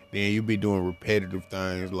 Then you be doing repetitive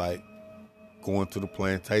things like going to the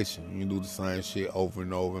plantation. You do the same shit over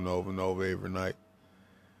and over and over and over every night.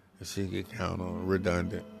 The shit get kind of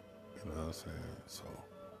redundant. You know what I'm saying? So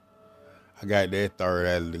I got that third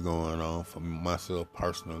attitude going on for myself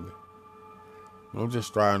personally. I'm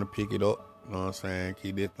just trying to pick it up. You know what I'm saying?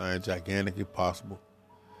 Keep that thing gigantic if possible.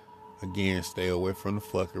 Again, stay away from the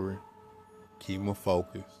fuckery. Keep my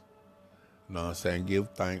focus. You know what I'm saying? Give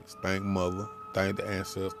thanks. Thank mother. Thank the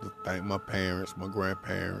ancestors. Thank my parents, my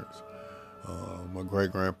grandparents, my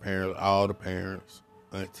great-grandparents, all the parents,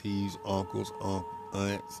 aunties, uncles,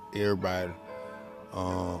 aunts, everybody.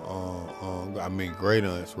 I mean, great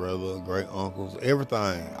aunts, rather, great uncles,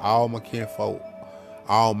 everything. All my kinfolk,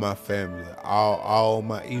 all my family, all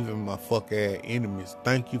my, even my fuck ass enemies.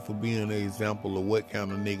 Thank you for being an example of what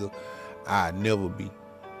kind of nigga I'd never be.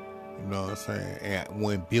 You know what I'm saying? And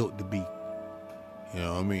wasn't built to be. You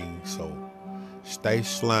know what I mean? So stay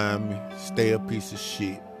slimy, stay a piece of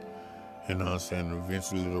shit. You know what I'm saying?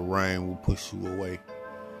 Eventually the rain will push you away.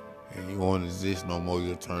 And you won't exist no more.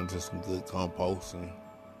 You'll turn to some good compost. And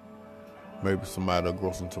maybe somebody will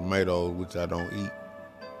grow some tomatoes, which I don't eat.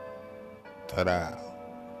 Ta-da.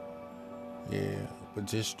 Yeah. But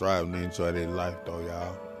just striving to enjoy that life, though,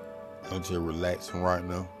 y'all. I'm just relaxing right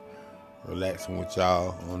now. Relaxing with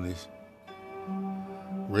y'all on this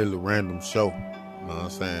really random show. You know what I'm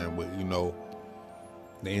saying? But, you know,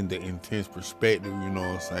 in the intense perspective, you know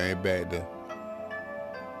what I'm saying? Back to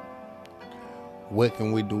what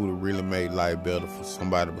can we do to really make life better for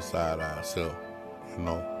somebody beside ourselves? You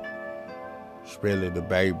know, especially the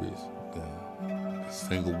babies, the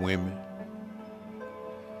single women,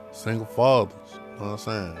 single fathers. You know what I'm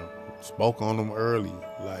saying? Spoke on them earlier.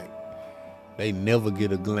 Like, they never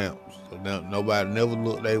get a glimpse. So nobody never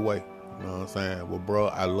look their way. You know what I'm saying? Well, bro,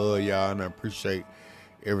 I love y'all and I appreciate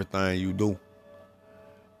everything you do.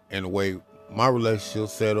 And the way my relationship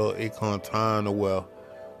set up, it come time to where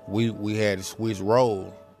we had to switch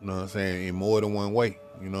roles, you know what I'm saying, in more than one way.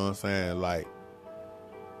 You know what I'm saying? Like,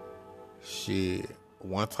 shit,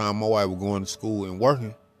 one time my wife was going to school and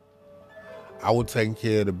working. I was taking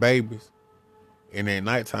care of the babies. And at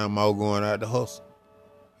nighttime, I was going out to hustle.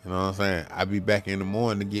 You know what I'm saying? I'd be back in the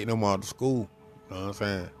morning to get them out of school. You know what I'm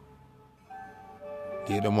saying?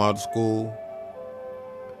 Get them out of school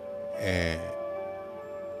and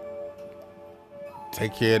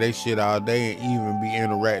take care of their shit all day and even be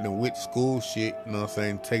interacting with school shit. You know what I'm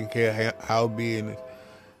saying? Taking care of house business.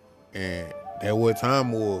 And that what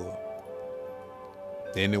time was.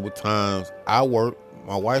 Then there were times I worked.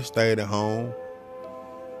 My wife stayed at home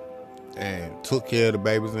and took care of the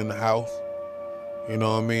babies in the house. You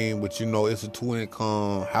know what I mean? But you know, it's a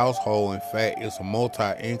 2-income household. In fact, it's a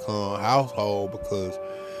multi-income household because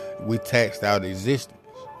we taxed out existence.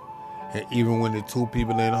 And even when the two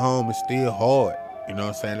people in the home, it's still hard. You know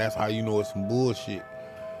what I'm saying? That's how you know it's some bullshit.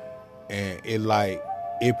 And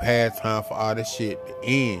it passed time for all this shit to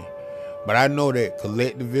end. But I know that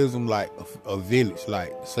collectivism, like a village,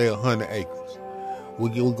 like say 100 acres. We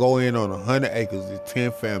go in on 100 acres, it's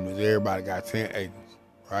 10 families. Everybody got 10 acres,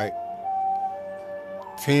 right?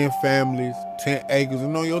 10 families, 10 acres. You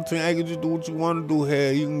know, your 10 acres, you do what you want to do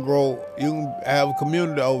here. You can grow, you can have a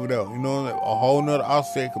community over there. You know, a whole nother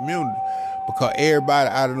offset community. Because everybody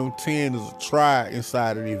out of them 10 is a tribe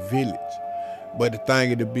inside of their village. But the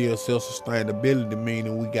thing is to build self-sustainability,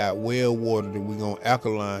 meaning we got well water that we going to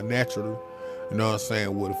alkaline naturally, you know what I'm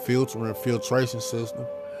saying, with a filter and filtration system.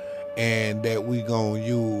 And that we going to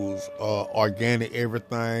use organic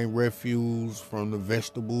everything, refuse from the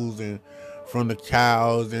vegetables and from the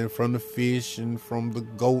cows and from the fish and from the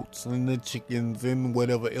goats and the chickens and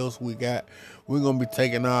whatever else we got. We're going to be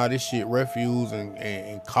taking all this shit, refuse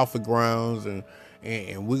and coffee grounds, and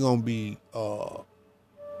we're going to be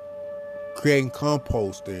creating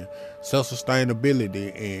compost and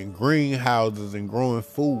self-sustainability and greenhouses and growing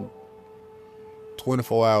food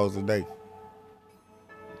 24 hours a day.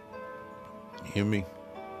 You hear me?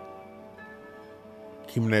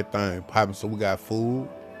 Keeping that thing popping. So we got food,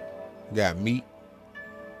 we got meat,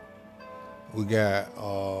 we got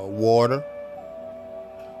water,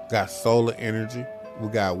 we got solar energy, we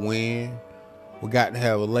got wind, we got to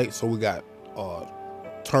have a lake, so we got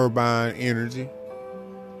turbine energy,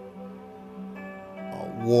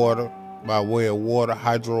 water by way of water,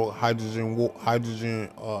 hydrogen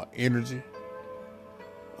energy.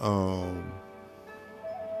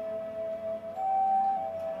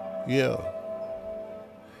 Yeah.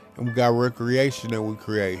 And we got recreation that we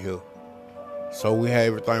create here. So we have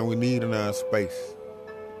everything we need in our space.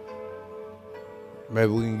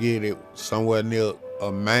 Maybe we can get it somewhere near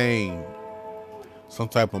a main, some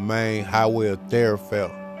type of main highway or thoroughfare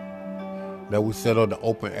that we set up the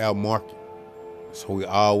open air market. So we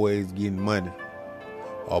always getting money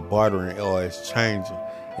or bartering or exchanging.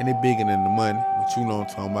 And it bigger than the money, but you know what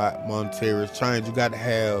I'm talking about. Monetary exchange, you got to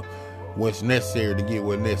have what's necessary to get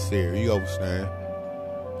what's necessary. You understand?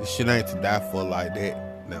 This shit ain't to die for like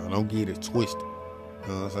that. Now, don't get it twisted. You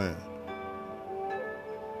know what I'm saying?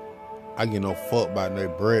 I get no fuck about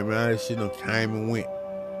that bread, man. That shit done came and went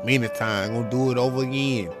many times. I'm gonna do it over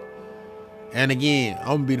again. And again, I'm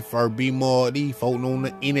gonna be the first be more of these folks on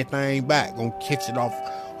anything back. Gonna catch it off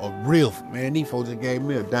a riff. Man, these folks just gave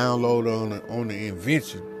me a download on the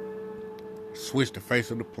invention. Switch the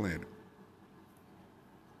face of the planet.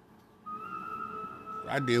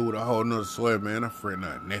 I deal with a whole nother sweat, man. I fret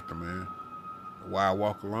not nothing, man. Why I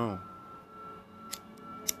walk alone.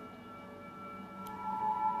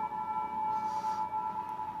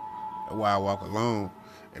 That's why I walk alone.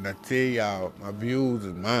 And I tell y'all, my views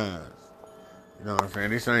is mine. You know what I'm saying?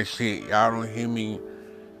 This ain't shit. Y'all don't hear me,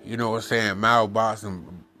 you know what I'm saying, mouthboxing,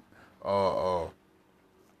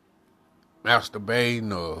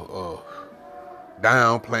 masturbating, or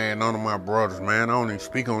downplaying none of my brothers, man. I don't even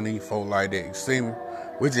speak on these folk like that. You see me?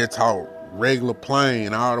 We just talk regular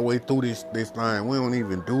plain all the way through this thing. We don't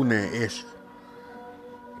even do nothing extra.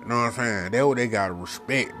 You know what I'm saying? That's what they gotta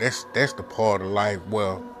respect. That's the part of life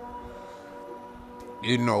where,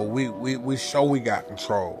 you know, we show we got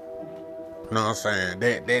control. You know what I'm saying?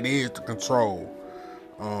 That is the control.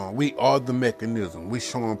 We are the mechanism. We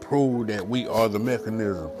show and prove that we are the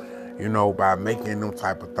mechanism, you know, by making them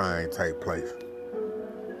type of things take place.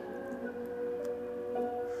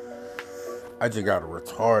 I just got a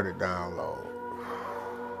retarded download.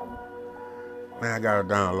 Man, I got a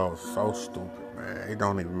download so stupid, man. It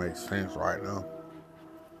don't even make sense right now.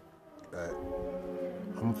 But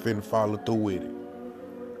I'm finna follow through with it.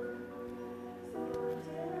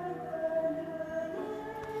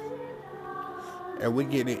 And we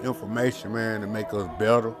get the information, man, to make us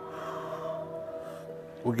better.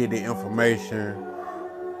 We get the information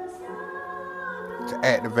to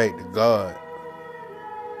activate the God.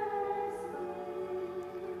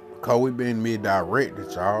 Because we been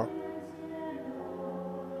misdirected, y'all.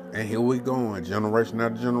 And here we going, generation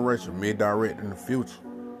after generation, misdirecting the future.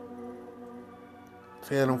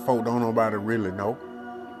 Tell them folk don't nobody really know.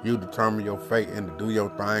 You determine your fate and to do your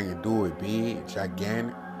thing and do it big,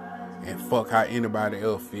 gigantic, and fuck how anybody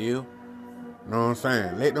else feel. You know what I'm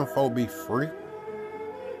saying? Let them folk be free.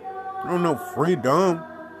 You don't know freedom.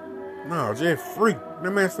 No, just free.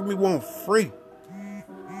 That man said we want free.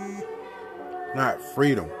 Not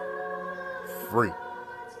freedom. Free.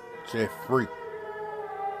 Just free.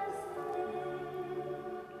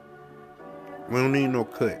 We don't need no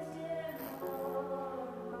cut.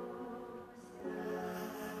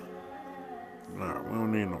 Nah, we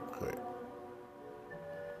don't need no cut.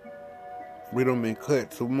 We done been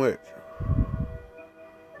cut too much.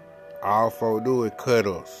 All folk do is cut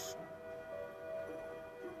us.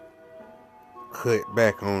 Cut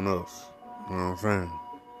back on us. You know what I'm saying?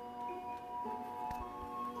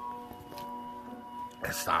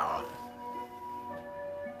 That's all.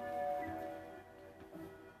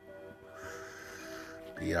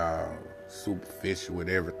 Be all superficial with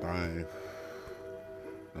everything.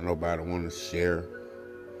 Don't nobody want to share.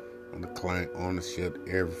 Want to claim ownership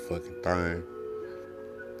every fucking thing.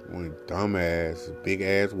 One dumbass, big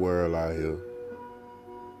ass world out here.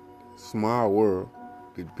 Small world.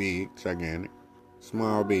 Big, gigantic.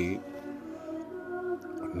 Small, big.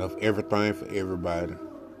 Enough everything for everybody.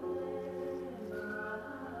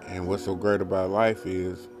 And what's so great about life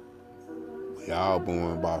is we all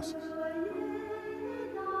born bosses.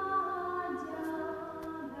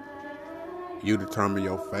 You determine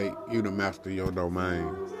your fate. You the master of your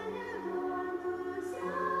domain.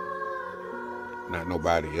 Not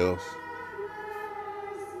nobody else.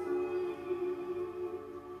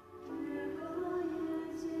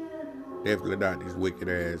 Definitely not this wicked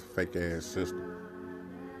ass, fake ass system.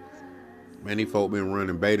 Man, these folk been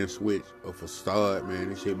running bait and switch, a facade, man.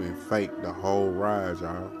 This shit been fake the whole ride,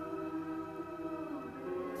 y'all.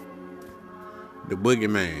 The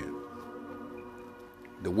Boogeyman.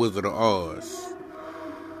 The Wizard of Oz.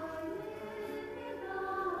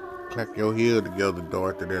 Clap your heel together,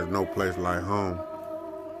 Dorothy. There's no place like home.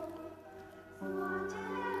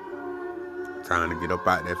 Trying to get up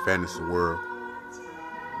out that fantasy world.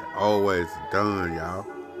 They're always done, y'all.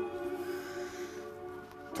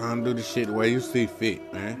 Trying to do the shit the way you see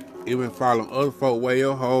fit, man. You been following other folk way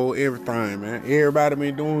your whole everything, man. Everybody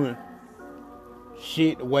been doing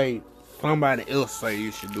shit the way somebody else say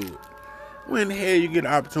you should do it. When the hell you get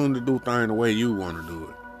the opportunity to do things the way you want to do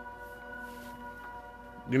it?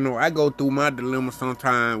 You know, I go through my dilemma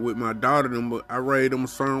sometimes with my daughter, but I raise them a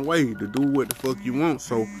certain way to do what the fuck you want,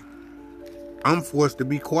 so I'm forced to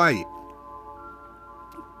be quiet.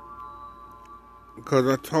 Because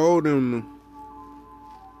I told them to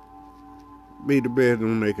be the best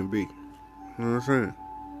them they can be. You know what I'm saying?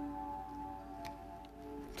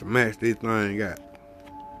 To match this thing got.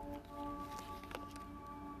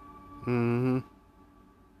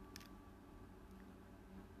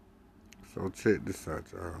 So check this out,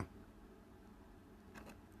 y'all.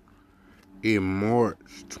 In March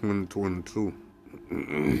 2022,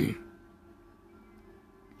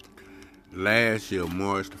 last year,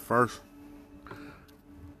 March the 1st,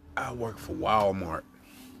 I worked for Walmart.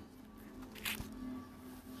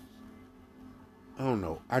 I don't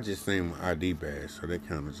know. I just seen my ID badge, so that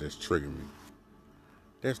kind of just triggered me.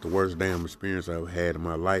 That's the worst damn experience I've had in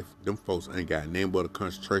my life. Them folks ain't got nothing but a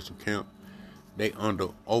concentration camp. They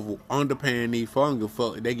underpaying these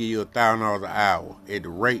folks. They give you $1,000 an hour at the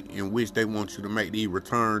rate in which they want you to make these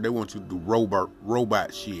returns. They want you to do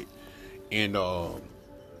robot shit and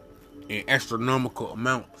in astronomical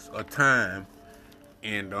amounts of time.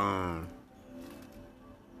 And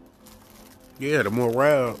yeah, the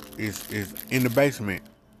morale is in the basement.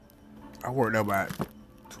 I worked there about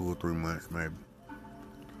 2 or 3 months maybe.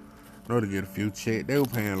 To get a few checks. They were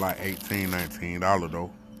paying like $18, $19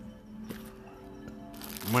 though.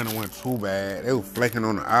 Money wasn't too bad. They were flaking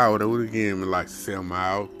on the hour. They would give me like 7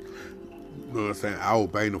 hours. You know what I'm saying? I was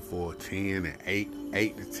paying them for 10 and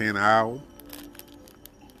 8 to 10 hours.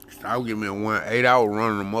 I would give me 8 hour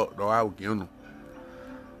running them up though. I would give them.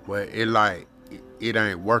 But it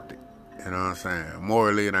ain't worth it. You know what I'm saying?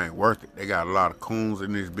 Morally, it ain't worth it. They got a lot of coons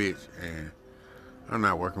in this bitch, and I'm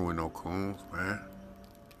not working with no coons, man.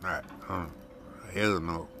 Not, hell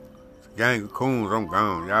no. It's a gang of coons, I'm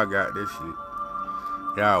gone. Y'all got this shit.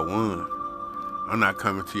 Y'all won. I'm not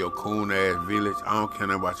coming to your coon-ass village. I don't care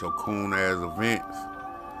nothing about your coon-ass events.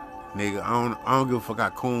 Nigga, I don't give a fuck how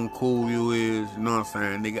cool you is. You know what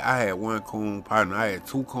I'm saying? Nigga, I had one coon partner. I had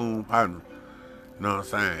 2 coon partners. You know what I'm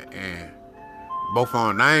saying? And both of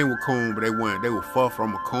them name were coon, but they were far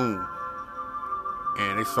from a coon.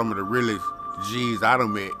 And they some of the realest G's I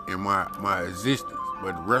done met in my existence.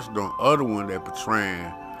 But the rest of the other one they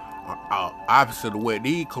portraying opposite of what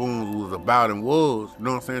these coons was about and was. You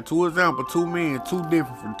know what I'm saying? 2 examples, 2 men, 2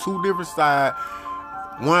 different from 2 different sides.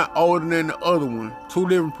 One older than the other one. 2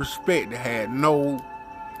 different perspectives, had no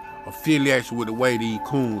affiliation with the way these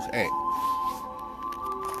coons act.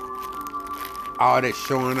 All that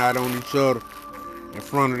showing out on each other in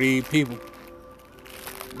front of these people.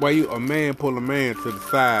 Boy, a man pull a man to the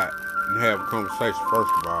side and have a conversation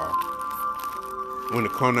first of all. When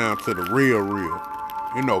it come down to the real.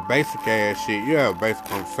 You know, basic ass shit, you have a basic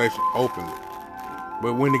conversation openly.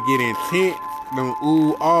 But when it get intense, them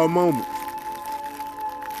all moments,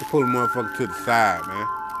 you pull a motherfucker to the side, man.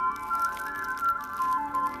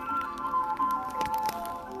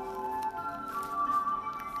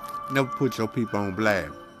 Never put your people on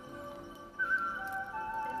blast.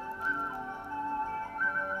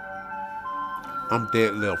 I'm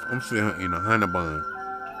dead left. I'm sitting here in a honey bun.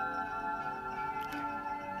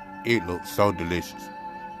 It looked so delicious.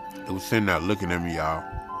 It was sitting there looking at me, y'all.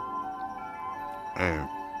 And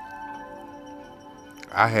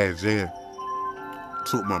I had just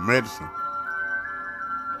took my medicine.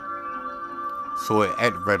 So it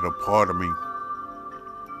activated a part of me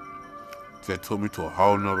that took me to a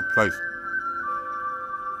whole nother place.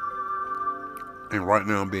 And right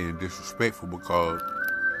now I'm being disrespectful because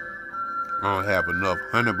I don't have enough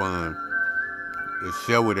honey bun to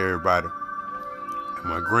share with everybody. And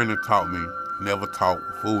my granny taught me never talk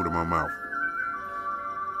with food in my mouth.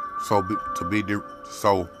 So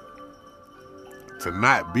to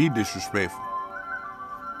not be disrespectful,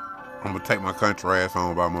 I'm gonna take my country ass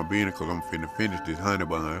on about my business because I'm finna finish this honey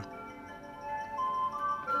bun.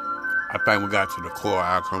 I think we got to the core of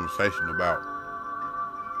our conversation about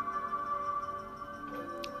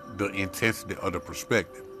the intensity of the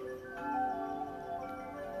perspective.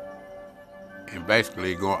 And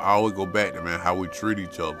basically, always go back to, man, how we treat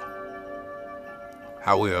each other.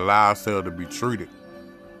 How we allow ourselves to be treated.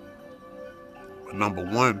 But number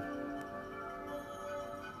one,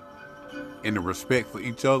 in the respect for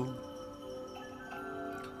each other,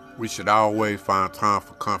 we should always find time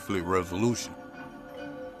for conflict resolution.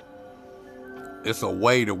 It's a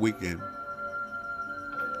way that we can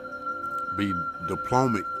be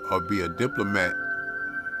diplomatic or be a diplomat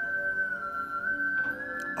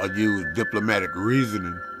or use diplomatic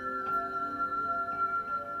reasoning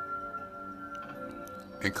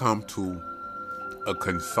and come to a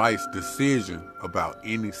concise decision about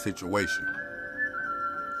any situation.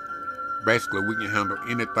 Basically, we can handle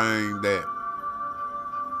anything that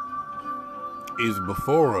is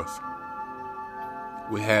before us.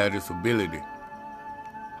 We have this ability.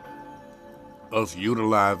 Us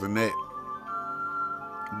utilizing that,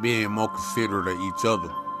 being more considerate of each other,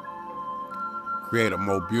 create a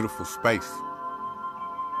more beautiful space.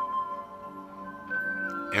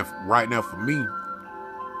 And right now for me,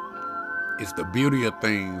 it's the beauty of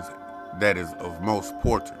things that is of most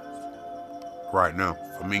importance right now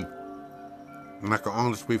for me. And I can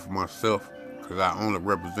only speak for myself because I only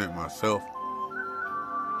represent myself.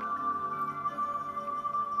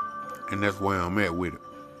 And that's where I'm at with it.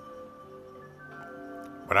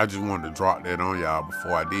 But I just wanted to drop that on y'all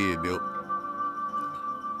before I did, dude.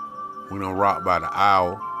 We done rock by the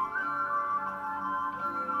hour.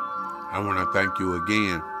 I want to thank you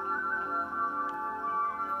again.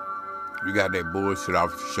 You got that bullshit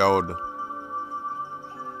off your shoulder.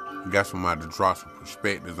 You got somebody to drop some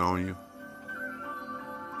perspectives on you.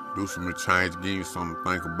 Do some change, give you something to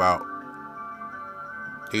think about.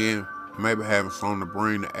 Then maybe having something to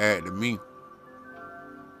bring to add to me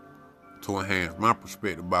to enhance my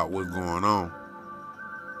perspective about what's going on.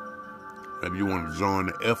 If you want to join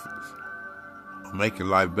the efforts of making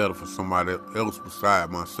life better for somebody else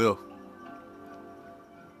beside myself,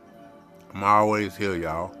 I'm always here,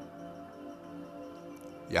 y'all.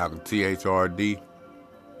 Y'all can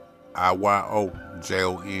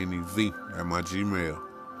THRDIYOJONEZ at my Gmail.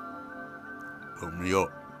 Hook me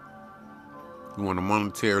up. You want to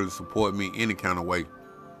monetarily support me any kind of way,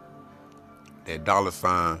 that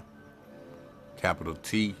 $, capital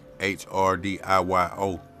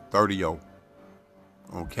THRDIYO 30 on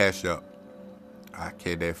Cash App. I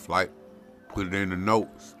carry that flight, put it in the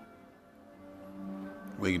notes.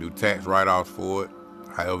 We can do tax write-offs for it,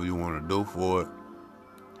 however you want to do for it.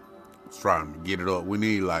 Let's try to get it up. We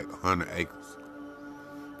need like 100 acres.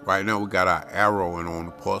 Right now we got our arrow in on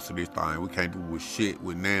the parts of this thing. We can't do with shit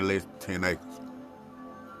with nothing less than 10 acres.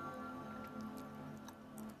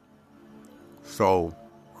 So,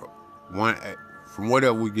 from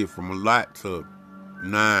whatever we get from a lot to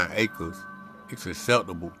 9 acres, it's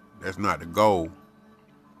acceptable. That's not the goal.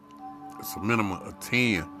 It's a minimum of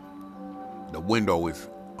 10. The window is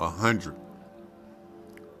 100.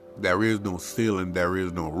 There is no ceiling. There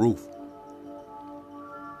is no roof.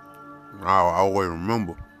 I always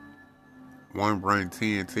remember, 1 bring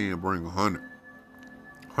 10, 10 bring 100.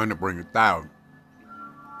 100 bring 1,000.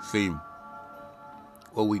 See,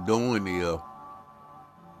 what we doing is,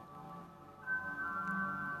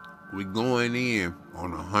 we going in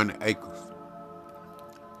on 100 acres,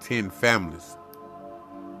 10 families,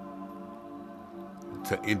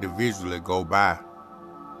 to individually go by,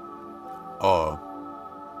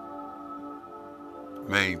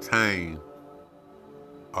 maintain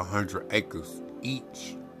 100 acres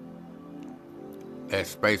each. That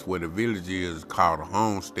space where the village is called a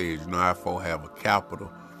homestead. You know how folks have a capital,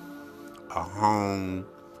 a home,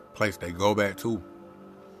 place they go back to.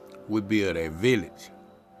 We build a village.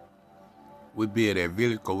 We build that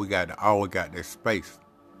village because we always got that space.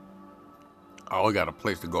 Always got a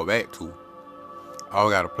place to go back to.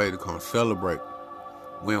 Always got a place to come celebrate.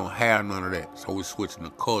 We don't have none of that. So we switching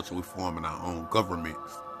the culture. We forming our own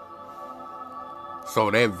governments.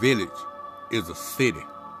 So that village is a city.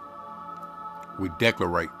 We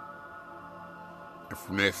declarate. And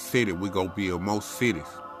from that city, we go build more cities.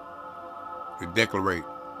 We declarate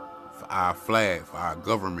for our flag, for our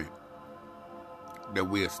government, that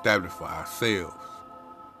we establish for ourselves.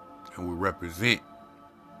 And we represent.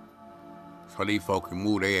 So these folks can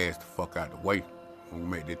move their ass the fuck out the way when we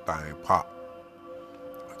make this thing pop.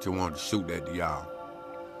 I just wanted to shoot that to y'all.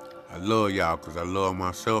 I love y'all because I love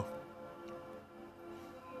myself.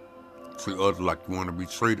 Treat others like you want to be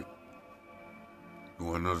treated. You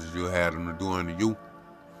want others you had them to do unto you.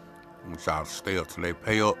 I want y'all to stay up till they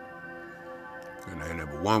pay up. And they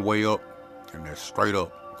never one way up, and that's straight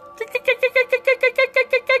up.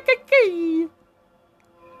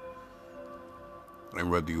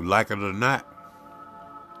 And whether you like it or not,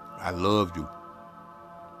 I love you.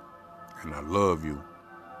 And I love you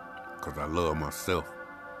because I love myself.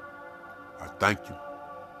 I thank you.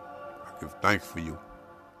 I give thanks for you.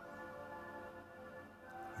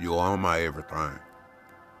 You are my everything.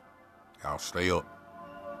 Y'all stay up.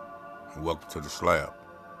 And welcome to the slab.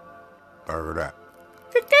 Third act.